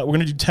 We're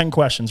gonna do 10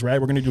 questions, right?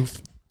 We're gonna do.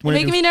 You're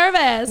making me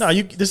nervous. No,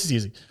 this is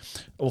easy.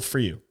 Well, for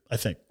you, I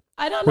think.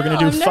 I don't know. We're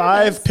gonna do I'm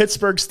 5 nervous.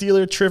 Pittsburgh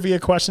Steelers trivia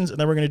questions, and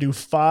then we're gonna do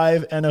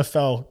 5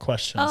 NFL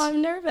questions. Oh,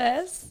 I'm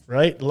nervous.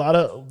 Right? A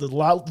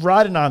lot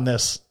riding on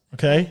this.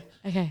 Okay.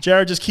 Okay.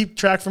 Jared, just keep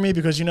track for me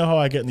because you know how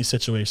I get in these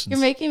situations. You're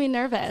making me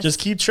nervous. Just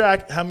keep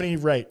track how many you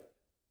right.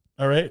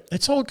 All right?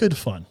 It's all good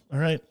fun. All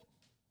right?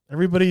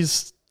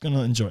 Everybody's going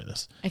to enjoy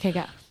this. Okay,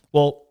 go.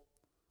 Well,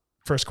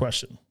 first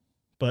question,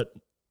 but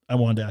I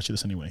wanted to ask you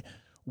this anyway.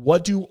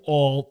 What do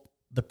all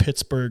the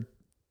Pittsburgh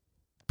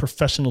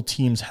professional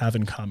teams have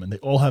in common? They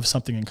all have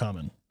something in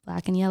common.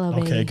 Black and yellow,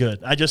 baby. Okay,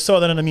 good. I just saw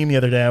that on a meme the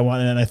other day.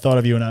 And I thought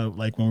of you, and I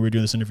like when we were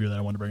doing this interview that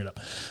I wanted to bring it up.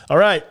 All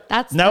right.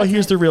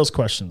 Here's the real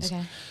questions.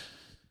 Okay.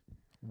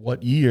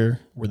 What year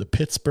were the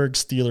Pittsburgh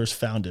Steelers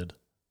founded?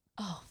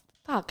 Oh,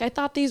 fuck. I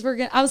thought these were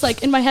I was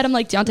like, in my head, I'm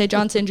like, Deontay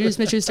Johnson, Juju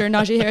Smith-Schuster,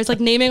 Najee Harris, like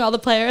naming all the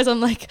players.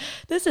 I'm like,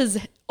 this is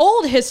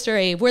old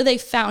history. Were they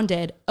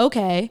founded?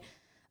 Okay.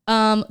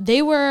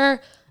 They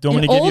were. Do you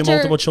want me to give you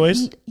multiple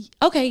choice?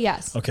 Okay,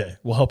 yes. Okay,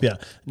 we'll help you out.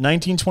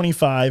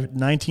 1925,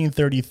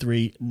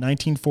 1933,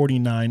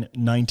 1949,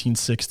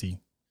 1960.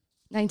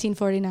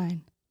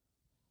 1949.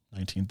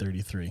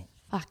 1933.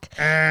 Fuck.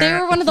 They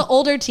were one of the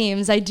older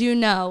teams. I do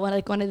know,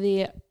 like one of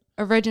the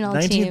original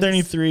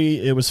 1933,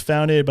 teams. it was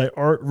founded by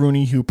Art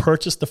Rooney, who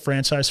purchased the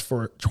franchise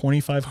for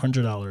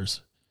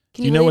 $2,500.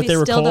 Do you know what they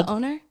were called? The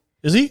owner?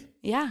 Is he?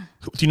 Yeah.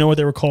 Do you know what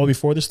they were called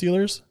before the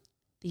Steelers?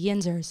 The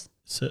Yinzers.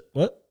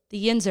 What?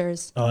 The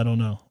Yinzers. Oh, I don't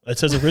know. It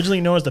says originally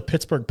known as the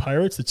Pittsburgh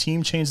Pirates. The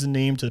team changed the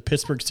name to the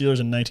Pittsburgh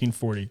Steelers in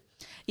 1940.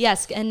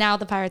 Yes, and now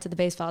the Pirates are the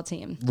baseball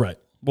team. Right.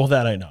 Well,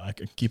 that I know. I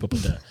can keep up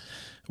with that.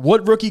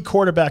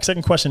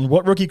 Second question,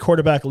 what rookie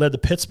quarterback led the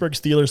Pittsburgh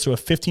Steelers to a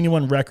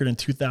 15-1 record in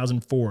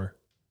 2004?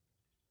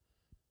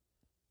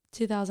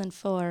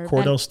 2004.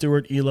 Cordell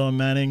Stewart, Eli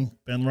Manning,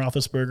 Ben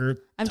Roethlisberger.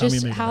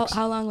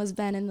 How long was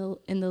Ben in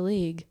the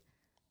league?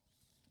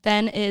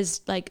 Ben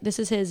is like, this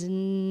is his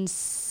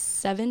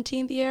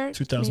 17th year?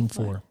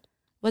 2004.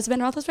 Was Ben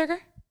Roethlisberger?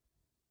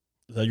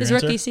 Is that your his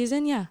answer? rookie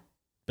season? Yeah.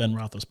 Ben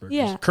Roethlisberger.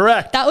 Yeah.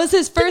 Correct. That was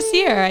his first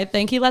year, I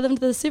think. He led them to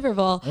the Super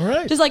Bowl. All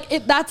right. Just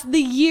like, that's the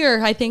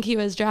year I think he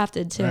was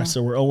drafted to. All right,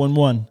 so we're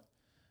 0-1.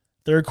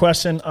 Third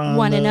question.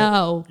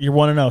 1-0. You're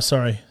 1-0,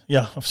 sorry.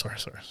 Yeah, I'm sorry.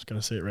 I was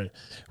going to say it right.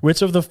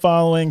 Which of the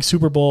following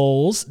Super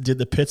Bowls did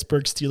the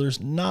Pittsburgh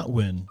Steelers not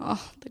win?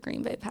 Oh, the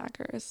Green Bay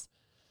Packers.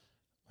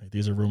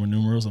 These are Roman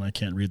numerals, and I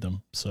can't read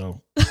them,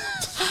 so...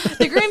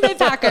 The Green Bay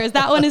Packers.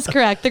 That one is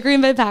correct. The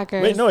Green Bay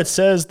Packers. Wait, no, it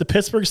says the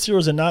Pittsburgh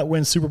Steelers did not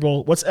win Super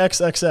Bowl. What's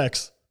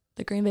XXX?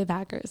 The Green Bay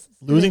Packers.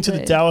 Losing to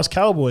the Dallas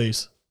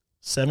Cowboys,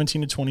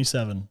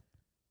 17-27.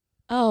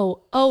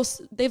 Oh,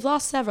 they've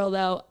lost several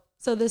though.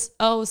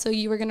 So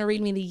you were going to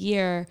read me the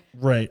year.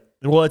 Right.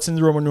 Well, it's in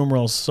the Roman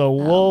numerals,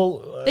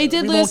 so they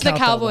did lose to the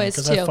Cowboys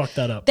too. I fucked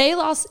that up. They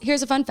lost.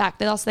 Here's a fun fact: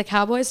 they lost to the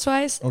Cowboys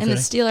twice, and the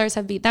Steelers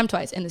have beat them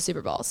twice in the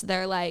Super Bowl. So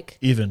they're like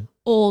even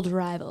old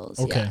rivals.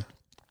 Okay. Yeah.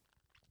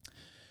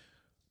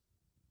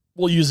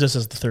 We'll use this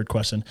as the third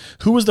question.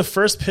 Who was the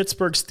first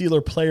Pittsburgh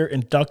Steeler player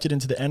inducted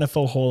into the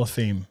NFL Hall of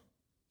Fame?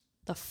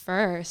 The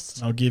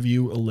first. I'll give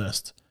you a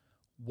list.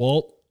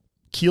 Walt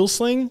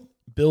Kielsling,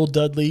 Bill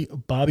Dudley,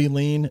 Bobby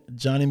Lane,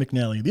 Johnny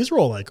McNally. These are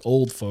all like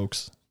old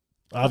folks.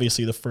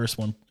 Obviously, the first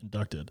one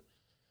inducted.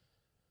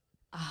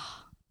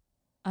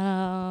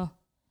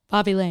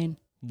 Bobby Lane.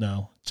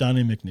 No,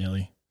 Johnny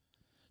McNally.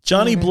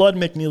 Johnny Blood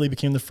McNeely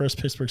became the first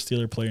Pittsburgh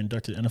Steeler player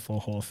inducted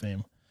NFL Hall of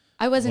Fame.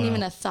 I wasn't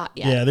even a thought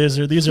yet. Yeah,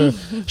 these are.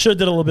 Should have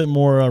did a little bit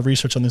more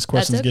research on these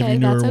questions. That's Give you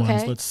newer okay.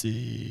 ones. Let's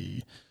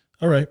see.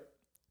 All right,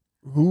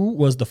 who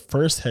was the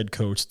first head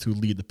coach to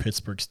lead the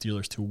Pittsburgh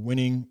Steelers to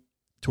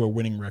a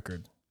winning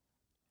record?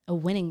 A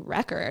winning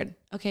record.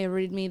 Okay,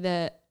 read me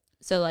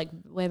like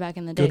way back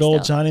in the day. Good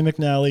old Johnny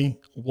McNally,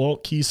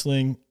 Walt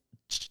Kiesling,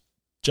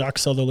 Jock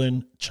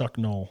Sutherland, Chuck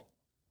Noll.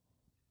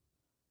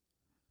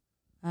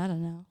 I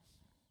don't know.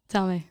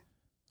 Tell me.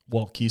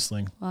 Walt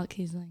Kiesling.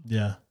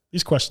 Yeah,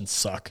 these questions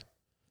suck.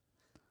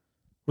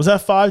 Was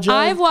that 5, Joe?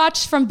 I've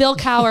watched from Bill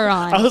Cowher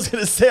on. I was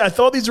going to say, I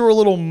thought these were a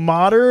little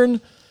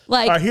modern.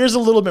 Like, all right, here's a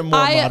little bit more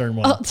modern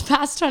one. It's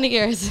past 20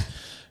 years.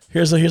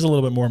 Here's a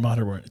little bit more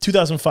modern one.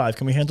 2005.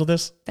 Can we handle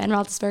this? Ben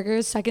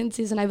Roethlisberger's second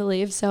season, I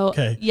believe. So,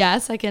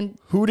 yes, I can.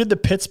 Who did the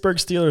Pittsburgh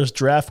Steelers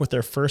draft with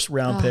their first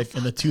round pick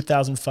in the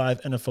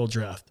 2005 NFL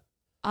draft?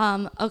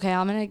 Okay,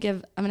 I'm going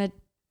to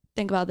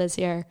think about this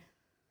here.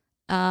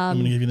 I'm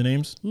going to give you the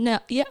names? No.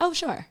 Yeah. Oh,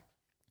 sure.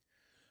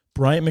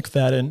 Bryant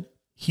McFadden,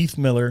 Heath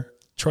Miller,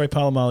 Troy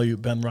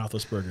Polamalu, Ben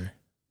Roethlisberger.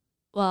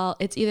 Well,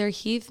 it's either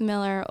Heath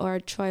Miller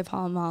or Troy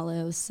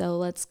Polamalu. So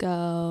let's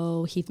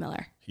go Heath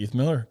Miller. Heath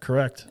Miller,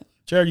 correct.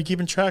 Jared, you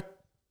keeping track?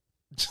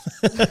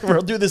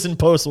 We'll do this in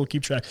post. We'll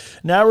keep track.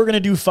 Now we're going to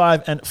do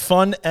 5 and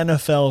fun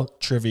NFL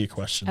trivia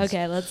questions.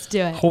 Okay, let's do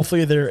it.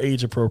 Hopefully they're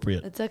age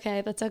appropriate. That's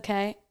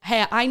okay.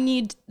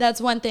 Hey,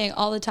 that's one thing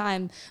all the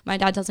time. My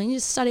dad tells me, you need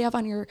to study up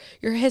on your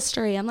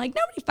history. I'm like,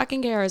 nobody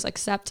fucking cares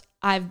except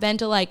I've been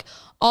to like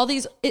all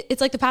these,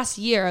 it's like the past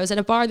year. I was at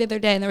a bar the other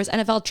day and there was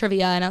NFL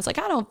trivia and I was like,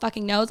 I don't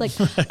fucking know. It's like,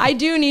 I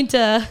do need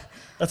to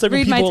That's like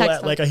when read my people,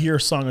 textbook. like I hear a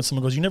song and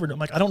someone goes, you never know. I'm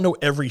like, I don't know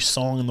every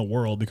song in the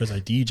world because I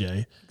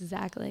DJ.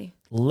 Exactly.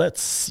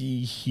 Let's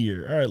see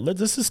here. All right.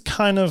 This is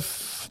kind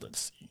of, let's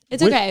see.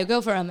 It's okay.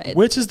 Go for them.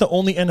 Which is the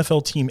only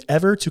NFL team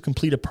ever to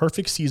complete a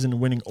perfect season,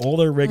 winning all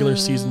their regular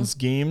season's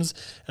games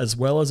as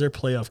well as their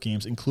playoff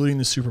games, including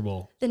the Super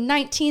Bowl? The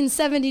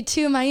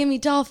 1972 Miami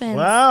Dolphins.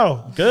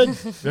 Wow. Good.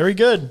 Very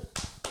good.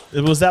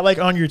 Was that like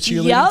on your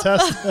cheerleading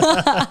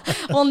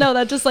test? Well, no,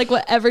 that's just like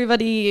what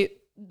everybody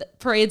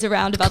parades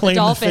around about Claim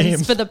the the fame.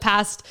 Dolphins for the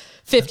past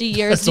 50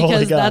 years That's all they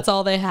because got. that's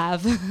all they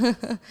have.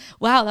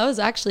 Wow, that was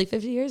actually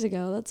 50 years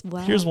ago. That's wow.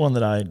 Here's one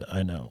that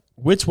I know.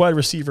 Which wide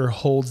receiver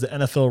holds the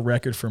NFL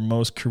record for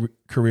most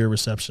career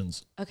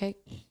receptions? Okay.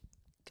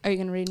 Are you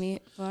going to read me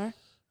more?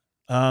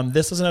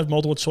 This doesn't have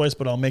multiple choice,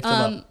 but I'll make them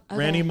up. Okay.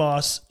 Randy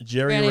Moss,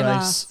 Jerry Randy Rice,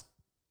 Moss.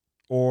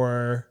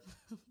 or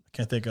I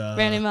can't think of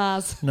Randy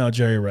Moss. No,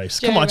 Jerry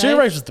Rice. Jerry Come on, Jerry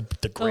Rice? Rice was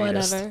the Oh,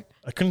 greatest. whatever.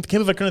 I couldn't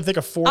think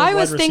of four I wide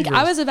was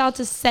receivers. about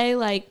to say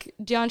like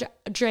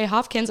DeAndre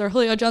Hopkins or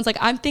Julio Jones. Like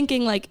I'm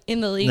thinking like in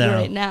the league No.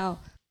 right now.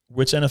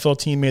 Which NFL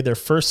team made their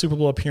first Super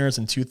Bowl appearance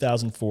in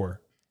 2004?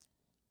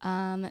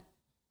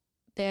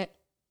 The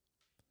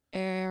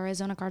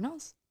Arizona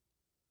Cardinals.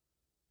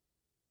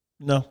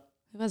 No,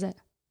 Who was it?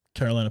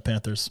 Carolina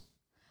Panthers.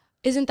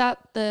 Isn't that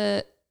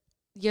the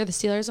year the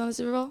Steelers won the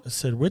Super Bowl? It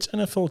said, which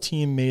NFL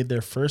team made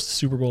their first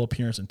Super Bowl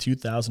appearance in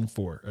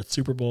 2004? At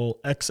Super Bowl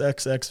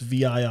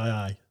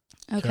XXXVIII.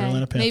 Okay.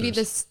 Carolina Panthers. Maybe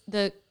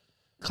the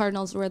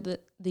Cardinals were the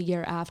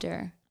year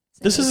after.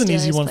 So This the is an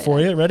easy Steelers one played for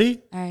it. you.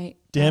 Ready? All right.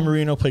 Dan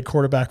Marino played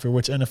quarterback for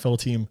which NFL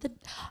team?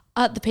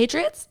 The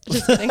Patriots?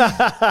 Just kidding.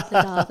 The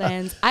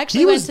Dolphins. I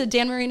actually went to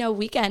Dan Marino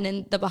weekend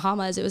in the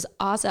Bahamas. It was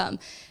awesome.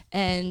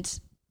 And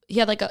he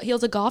had he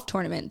holds a golf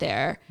tournament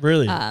there.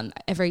 Really?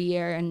 Every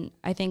year. And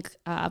I think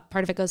part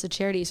of it goes to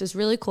charity. So it's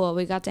really cool.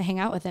 We got to hang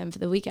out with him for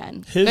the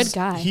weekend. Good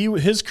guy.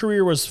 His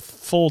career was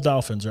full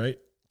Dolphins, right?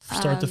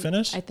 Start to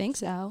finish? I think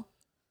so.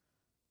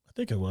 I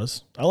think it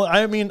was.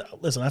 I mean,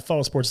 listen, I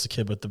followed sports as a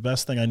kid, but the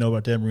best thing I know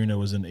about Dan Marino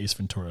was in Ace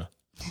Ventura.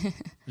 Did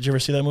you ever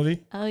see that movie?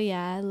 Oh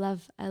yeah,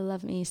 I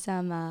love me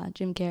some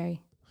Jim Carrey.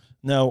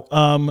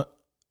 No.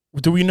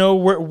 Do we know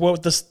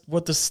what the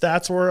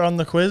stats were on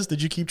the quiz?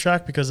 Did you keep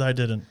track? Because I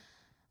didn't.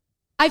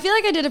 I feel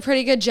like I did a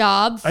pretty good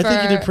job. I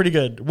think you did pretty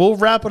good. We'll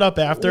wrap it up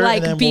after.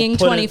 Like and then being we'll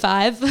put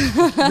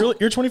 25.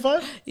 You're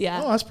 25?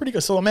 Yeah. Oh, that's pretty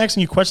good. So I'm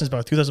asking you questions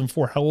about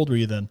 2004. How old were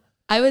you then?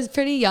 I was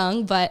pretty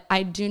young, but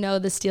I do know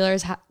the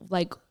Steelers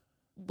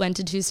went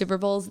to 2 Super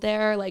Bowls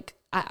there. Like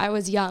I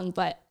was young,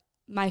 but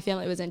my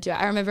family was into it.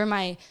 I remember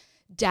my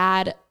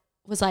dad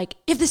was like,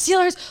 if the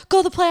Steelers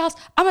go to the playoffs,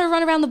 I'm going to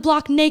run around the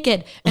block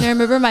naked. And I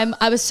remember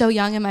I was so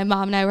young and my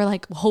mom and I were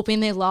like hoping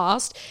they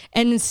lost.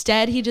 And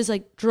instead he just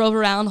like drove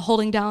around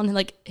holding down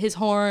like his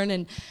horn.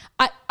 And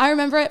I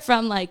remember it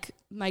from like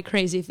my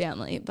crazy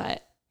family,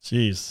 but.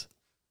 Jeez.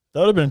 That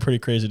would have been pretty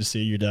crazy to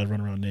see your dad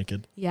run around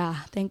naked. Yeah,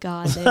 thank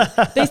God.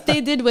 They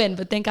did win,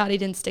 but thank God he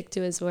didn't stick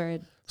to his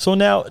word. So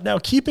now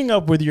keeping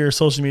up with your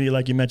social media,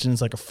 like you mentioned,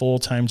 is like a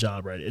full-time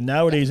job, right? And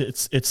nowadays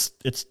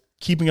it's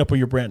keeping up with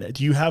your brand.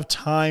 Do you have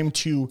time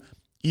to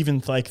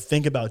even like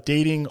think about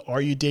dating?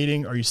 Are you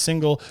dating? Are you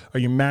single? Are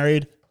you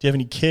married? Do you have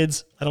any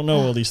kids? I don't know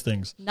all these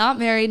things. Not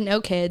married,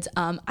 no kids.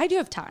 I do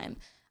have time.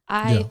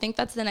 I think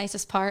that's the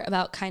nicest part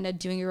about kind of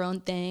doing your own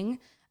thing.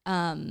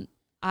 I'm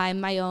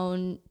my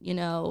own,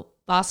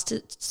 boss,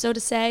 so to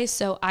say,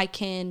 so I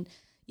can,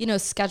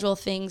 schedule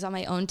things on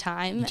my own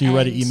time. Do you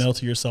write an email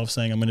to yourself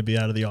saying, I'm going to be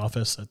out of the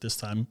office at this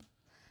time?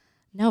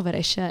 No, but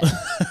I should.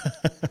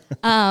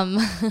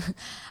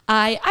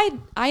 I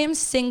am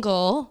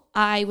single.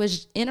 I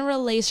was in a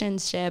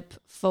relationship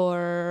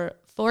for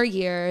 4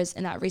 years,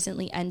 and that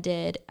recently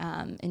ended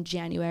in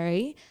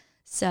January.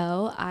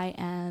 So I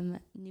am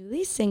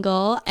newly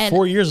single. And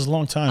 4 years is a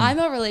long time. I'm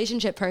a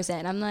relationship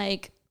person. I'm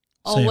like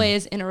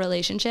always in a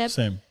relationship.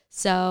 Same.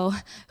 So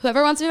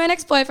whoever wants to be my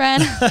next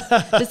boyfriend,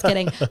 just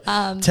kidding.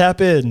 Tap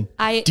in.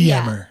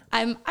 DM her.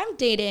 I'm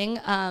dating,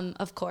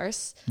 of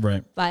course.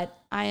 Right. But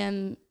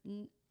I'm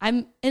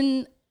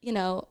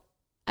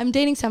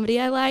dating somebody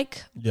I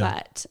like,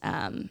 but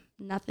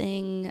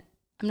nothing.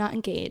 I'm not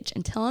engaged.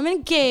 Until I'm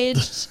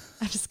engaged,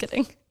 I'm just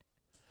kidding.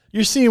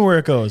 You're seeing where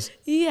it goes.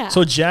 Yeah.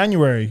 So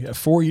January,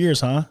 4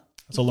 years, huh?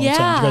 That's a long time.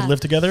 Did you guys live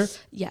together?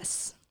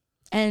 Yes.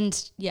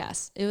 And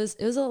yes, it was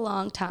a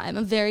long time.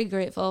 I'm very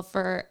grateful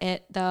for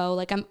it though.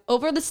 Like I'm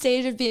over the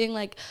stage of being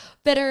like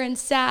bitter and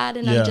sad,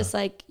 and I'm just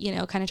like,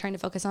 kind of trying to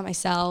focus on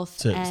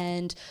myself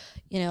and,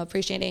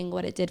 appreciating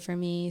what it did for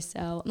me.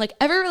 So like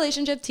every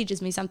relationship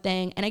teaches me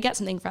something and I get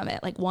something from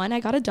it. Like one, I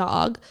got a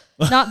dog,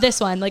 not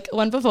this one, like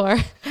one before,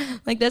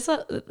 like this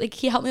one, like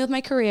he helped me with my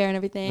career and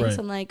everything. Right.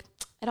 So I'm like,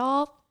 it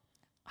all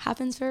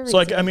happens for a reason. So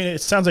like, I mean, it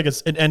sounds like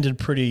it ended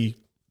pretty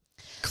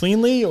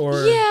cleanly,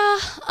 or? Yeah,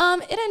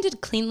 it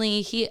ended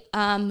cleanly. He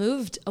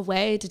moved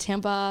away to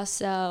Tampa,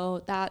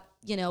 so that,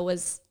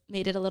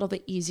 made it a little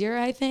bit easier,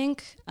 I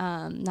think.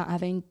 Not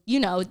having,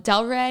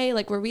 Delray,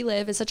 like where we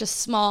live, is such a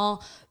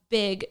small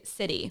big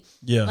city.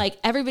 Yeah. Like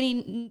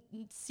everybody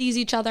sees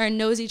each other and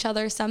knows each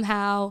other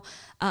somehow.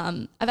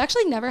 I've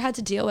actually never had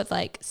to deal with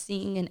like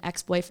seeing an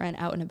ex-boyfriend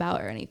out and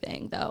about or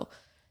anything though.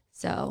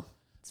 So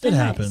it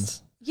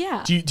happens.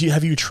 Yeah. Do you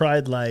have you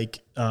tried like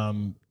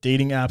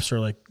dating apps or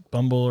like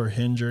Bumble or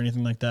Hinge or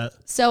anything like that?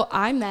 So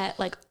I met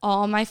like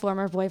all my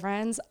former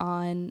boyfriends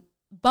on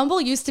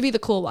Bumble. Used to be the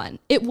cool one.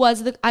 It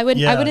was I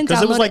wouldn't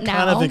download it was like it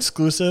now. kind of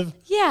exclusive.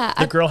 Yeah.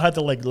 The girl had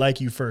to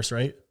like you first,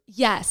 right?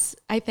 Yes,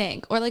 I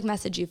think, or like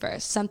message you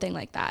first, something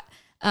like that.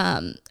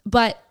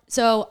 But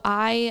so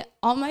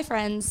all my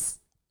friends,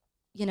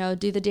 you know,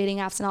 do the dating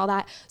apps and all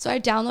that. So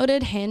I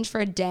downloaded Hinge for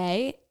a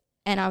day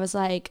and I was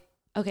like,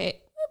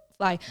 okay,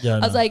 fly. Yeah, I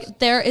was like,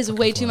 there is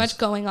way too much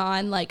going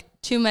on, like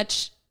too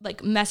much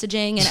like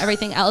messaging and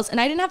everything else. And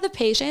I didn't have the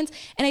patience.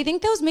 And I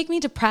think those make me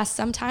depressed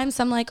sometimes.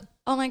 I'm like,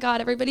 oh my God,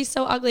 everybody's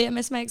so ugly. I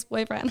miss my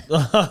ex-boyfriend.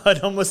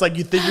 It almost like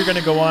you think you're going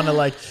to go on to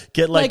like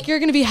get like you're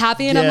going to be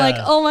happy. And I'm like,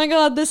 oh my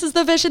God, this is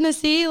the fish in the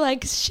sea.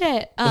 Like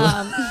shit.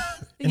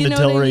 in the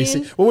Delray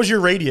Sea. What was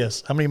your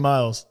radius? How many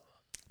miles?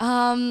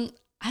 I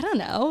don't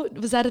know.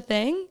 Was that a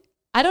thing?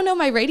 I don't know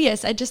my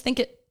radius. I just think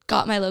it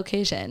got my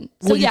location.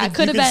 So yeah, it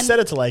could have been. Set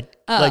it to like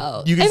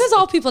it was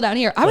all people down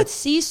here. I would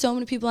see so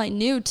many people I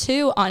knew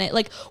too on it.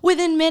 Like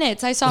within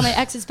minutes, I saw my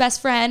ex's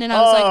best friend, and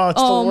I was like,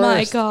 "Oh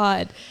my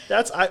God!"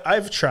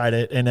 I've tried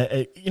it,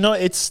 and you know,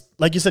 it's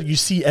like you said, you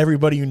see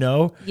everybody you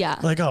know. Yeah.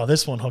 Like, oh,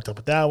 this one hooked up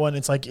with that one.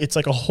 It's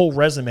like a whole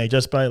resume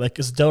just by like,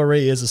 because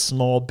Delray is a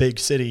small big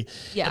city.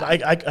 Yeah.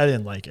 And I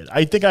didn't like it.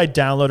 I think I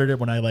downloaded it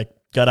when I like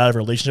got out of a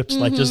relationship to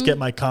like just get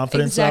my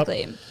confidence up.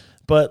 Exactly.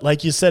 But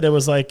like you said, it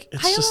was like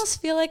I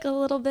almost feel like a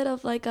little bit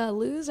of like a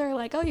loser.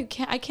 Like, oh,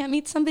 I can't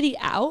meet somebody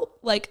out.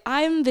 Like,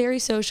 I'm very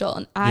social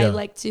and I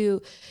like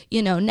to,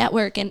 you know,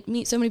 network and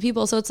meet so many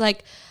people. So it's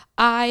like,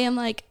 I am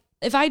like,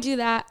 if I do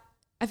that,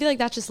 I feel like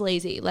that's just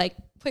lazy. Like,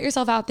 put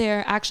yourself out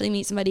there, actually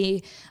meet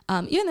somebody.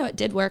 Even though it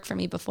did work for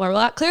me before.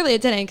 Well, clearly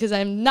it didn't because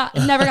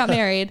never got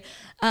married.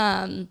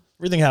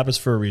 Everything happens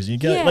for a reason. You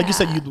get like you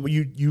said,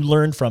 you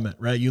learn from it,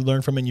 right? You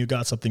learn from it and you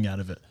got something out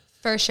of it.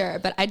 For sure,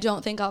 but I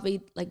don't think I'll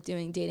be like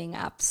doing dating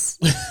apps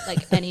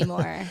like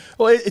anymore.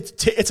 Well,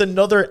 it's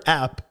another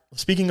app.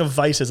 Speaking of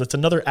vices, it's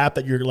another app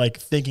that you're like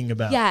thinking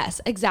about.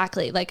 Yes,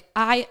 exactly. Like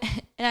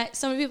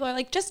so many people are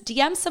like, just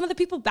DM some of the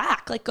people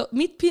back. Like go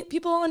meet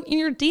people in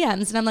your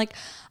DMs, and I'm like,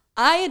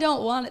 I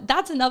don't want it.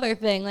 That's another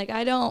thing. Like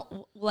I don't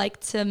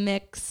like to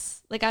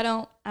mix. Like I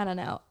don't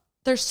know.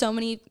 There's so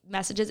many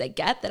messages I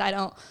get that I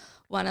don't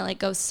want to like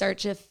go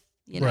search if.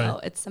 You know,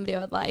 it's somebody I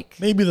would like.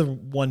 Maybe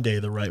one day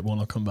the right one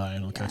will come by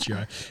and it'll catch your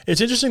eye.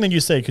 It's interesting that you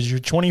say, because you're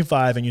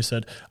 25 and you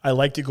said, I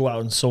like to go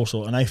out and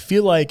social. And I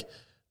feel like,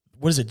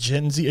 what is it,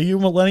 Gen Z? Are you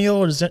a millennial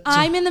or is it?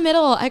 I'm in the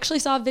middle. I actually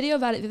saw a video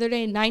about it the other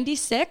day.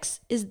 96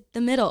 is the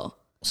middle.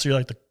 So you're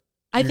like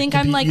I think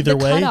I'm like the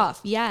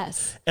cutoff.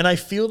 Yes. And I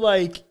feel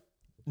like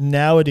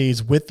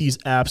nowadays with these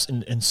apps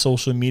and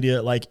social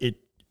media, like it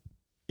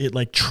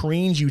like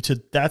trains you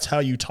to, that's how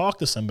you talk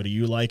to somebody.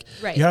 You like,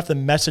 you have to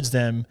message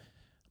them.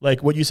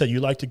 Like what you said,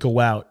 you like to go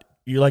out.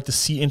 You like to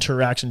see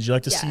interactions. You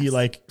like to see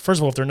like, first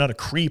of all, if they're not a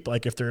creep,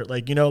 like if they're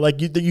like, you know, like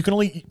you can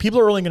only, people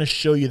are only going to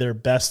show you their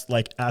best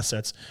like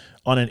assets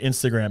on an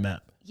Instagram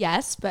app.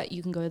 Yes, but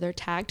you can go to their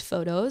tagged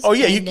photos. Oh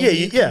yeah, you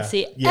can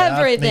see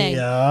everything.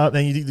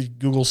 Then you do the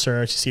Google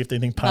search, see if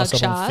anything pops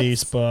up on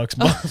Facebook.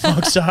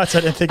 Mugshots.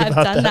 I didn't think about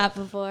that. I've done that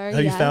before.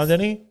 Have you found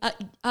any?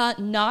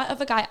 Not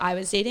of a guy I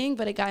was dating,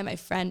 but a guy my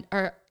friend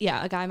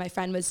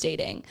was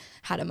dating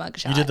had a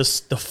mugshot. You did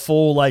the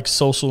full like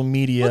social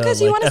media.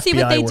 Because you want to see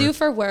what they work. Do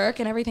for work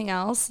and everything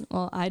else.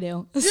 Well, I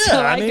do. Yeah,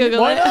 so I mean,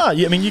 Google why it. not?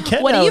 I mean, you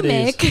can. What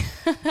nowadays. do you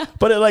make?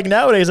 But like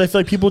nowadays, I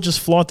feel like people just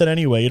flaunt it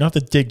anyway. You don't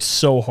have to dig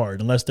so hard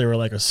unless they were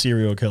like a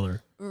serial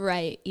killer.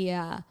 Right.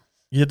 Yeah.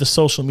 You did the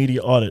social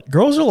media audit.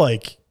 Girls are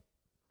like,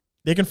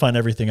 they can find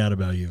everything out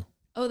about you.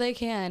 Oh, they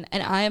can.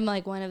 And I am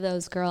like one of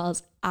those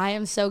girls. I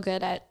am so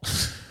good at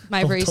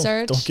my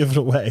research. Don't give it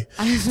away.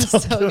 I'm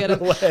so good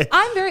at it.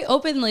 I'm very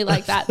openly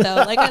like that though.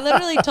 Like I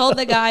literally told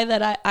the guy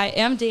that I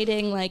am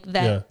dating, like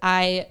that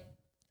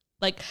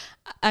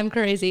I'm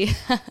crazy.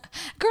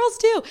 Girls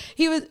too.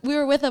 We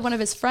were with one of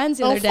his friends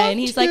the other day and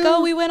he's like,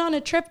 oh, we went on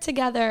a trip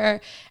together.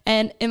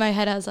 And in my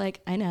head, I was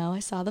like, I know, I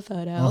saw the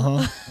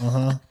photo.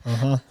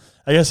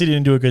 I guess he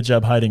didn't do a good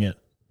job hiding it.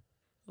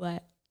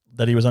 What?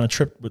 That he was on a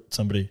trip with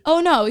somebody. Oh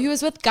no, he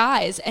was with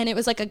guys and it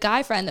was like a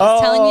guy friend that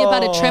was telling me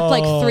about a trip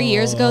like 3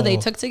 years ago they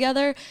took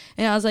together.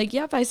 And I was like,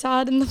 yep, I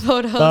saw it in the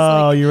photos. Oh,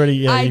 like, you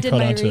already, I did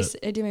my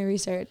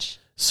research.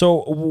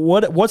 So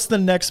what's the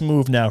next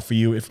move now for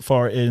you as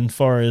far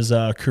as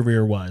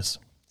career wise?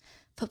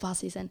 Football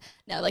season.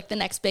 No, like the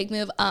next big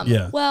move.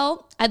 Yeah.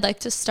 Well, I'd like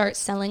to start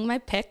selling my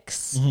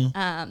picks.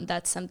 Mm-hmm.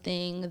 That's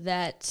something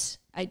that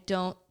I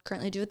don't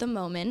currently do at the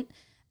moment.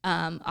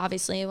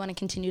 Obviously I want to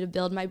continue to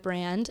build my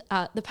brand.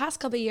 The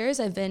past couple of years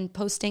I've been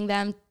posting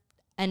them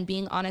and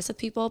being honest with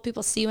people.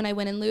 People see when I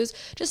win and lose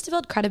just to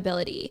build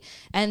credibility.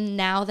 And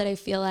now that I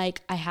feel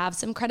like I have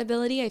some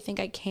credibility, I think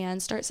I can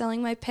start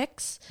selling my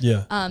picks.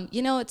 Yeah.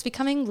 You know, it's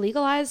becoming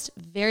legalized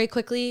very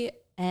quickly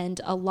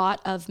and a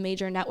lot of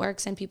major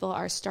networks and people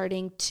are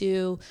starting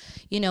to,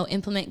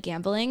 implement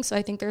gambling. So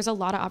I think there's a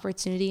lot of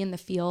opportunity in the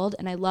field,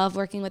 and I love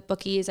working with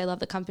bookies. I love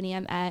the company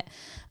I'm at.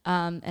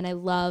 And I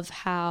love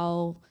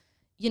how,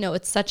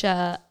 it's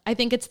I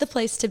think it's the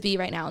place to be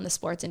right now in the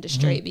sports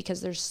industry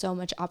because there's so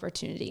much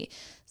opportunity.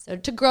 So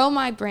to grow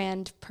my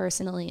brand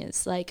personally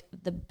is like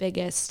the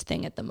biggest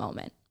thing at the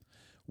moment.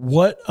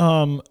 What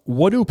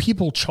do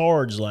people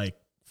charge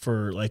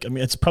for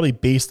it's probably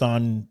based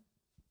on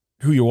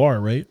who you are,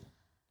 right?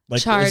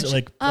 Charge. Is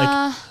it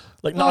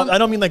no, I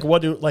don't mean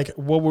what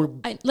were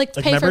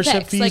pay membership for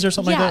picks. fees or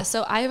something like that? Yeah,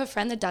 so I have a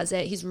friend that does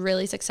it. He's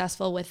really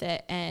successful with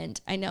it, and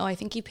I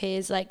think he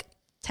pays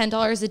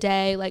 $10 a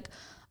day,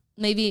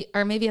 maybe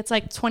it's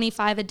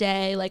 $25 a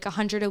day,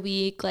 $100 a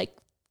week,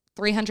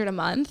 $300 a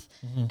month,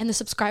 and the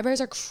subscribers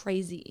are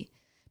crazy.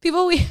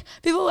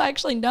 People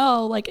actually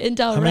know in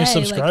Del Rey. How many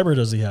subscribers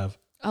does he have?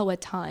 Oh, a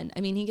ton. I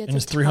mean, he gets and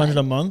it's 300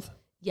 a month.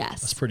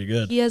 Yes, that's pretty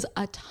good. He has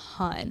a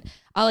ton.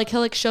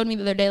 He showed me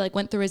the other day,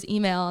 went through his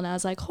email, and I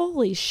was like,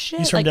 holy shit.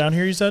 He's from down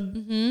here, you said?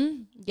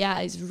 Mm-hmm. Yeah,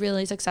 he's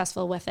really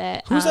successful with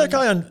it. Who's that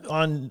guy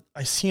on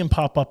I see him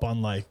pop up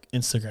on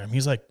Instagram.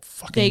 He's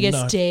fucking Vegas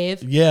nuts.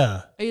 Dave.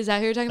 Yeah. Is that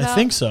who you're talking about? I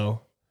think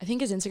so. I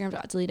think his Instagram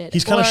got deleted.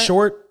 He's kind of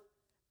short.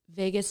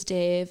 Vegas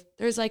Dave.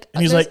 There's and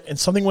he's and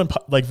something went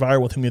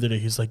viral with him the other day.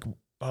 He's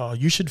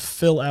you should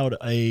fill out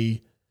you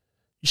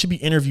should be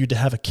interviewed to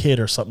have a kid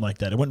or something like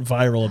that. It went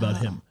viral about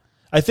him.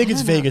 I think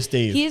it's Vegas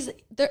Dave.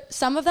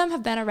 Some of them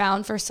have been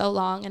around for so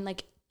long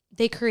and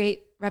they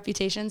create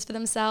reputations for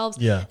themselves.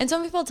 Yeah. And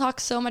some people talk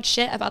so much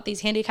shit about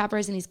these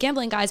handicappers and these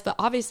gambling guys, but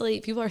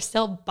obviously people are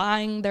still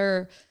buying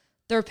their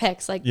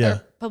picks.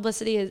 Their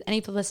publicity is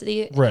any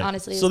publicity. Right.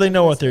 Honestly. So they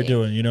know what they're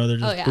doing. They're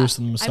just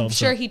boosting themselves.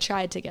 I'm sure he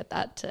tried to get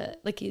that to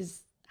he's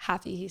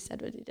happy he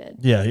said what he did.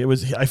 Yeah, it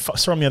was. I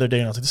saw him the other day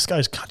and I was like, this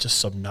guy's just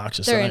so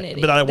obnoxious. They're an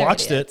idiot. But I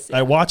watched idiots, it. Yeah.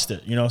 I watched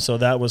it, so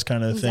that was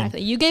kind of the thing.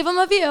 Exactly. You gave him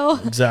a view.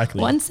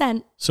 Exactly. 1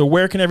 cent. So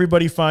where can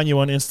everybody find you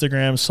on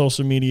Instagram,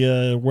 social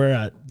media? Where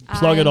at?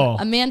 Plug it all.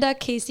 Amanda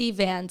Casey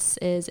Vance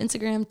is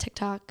Instagram,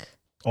 TikTok.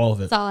 All of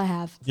it. That's all I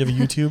have. You have a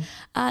YouTube?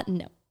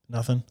 No.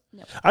 Nothing?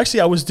 No.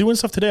 Actually, I was doing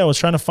stuff today. I was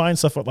trying to find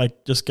stuff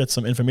just get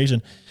some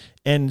information.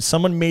 And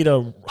someone made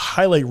a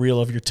highlight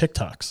reel of your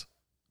TikToks.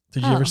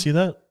 Did you ever see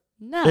that?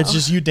 No. It's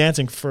just you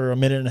dancing for a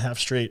minute and a half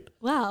straight.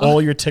 Wow.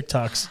 All your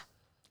TikToks.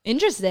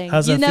 Interesting.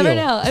 How's that you never feel?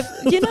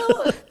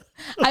 know.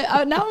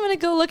 Now I'm going to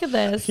go look at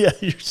this. Yeah,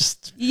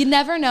 you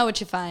never know what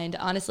you find,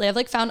 honestly.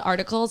 I've found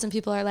articles and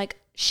people are like,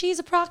 she's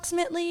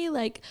approximately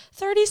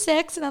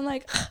 36. And I'm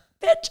like,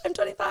 bitch, I'm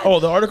 25.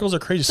 Oh, the articles are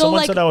crazy. So,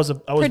 someone said I was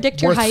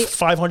predict your worth height.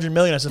 500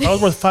 million. I said, if I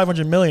was worth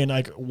 500 million,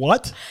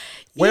 what?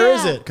 Where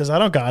is it? Because I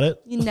don't got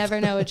it. You never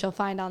know what you'll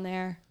find on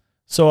there.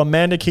 So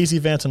Amanda Casey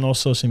Vance on all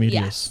social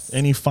medias. Yes.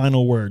 Any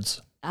final words?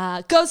 Go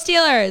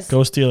Steelers.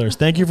 Go Steelers.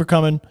 Thank you for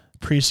coming.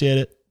 Appreciate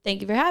it.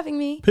 Thank you for having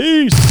me.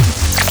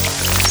 Peace.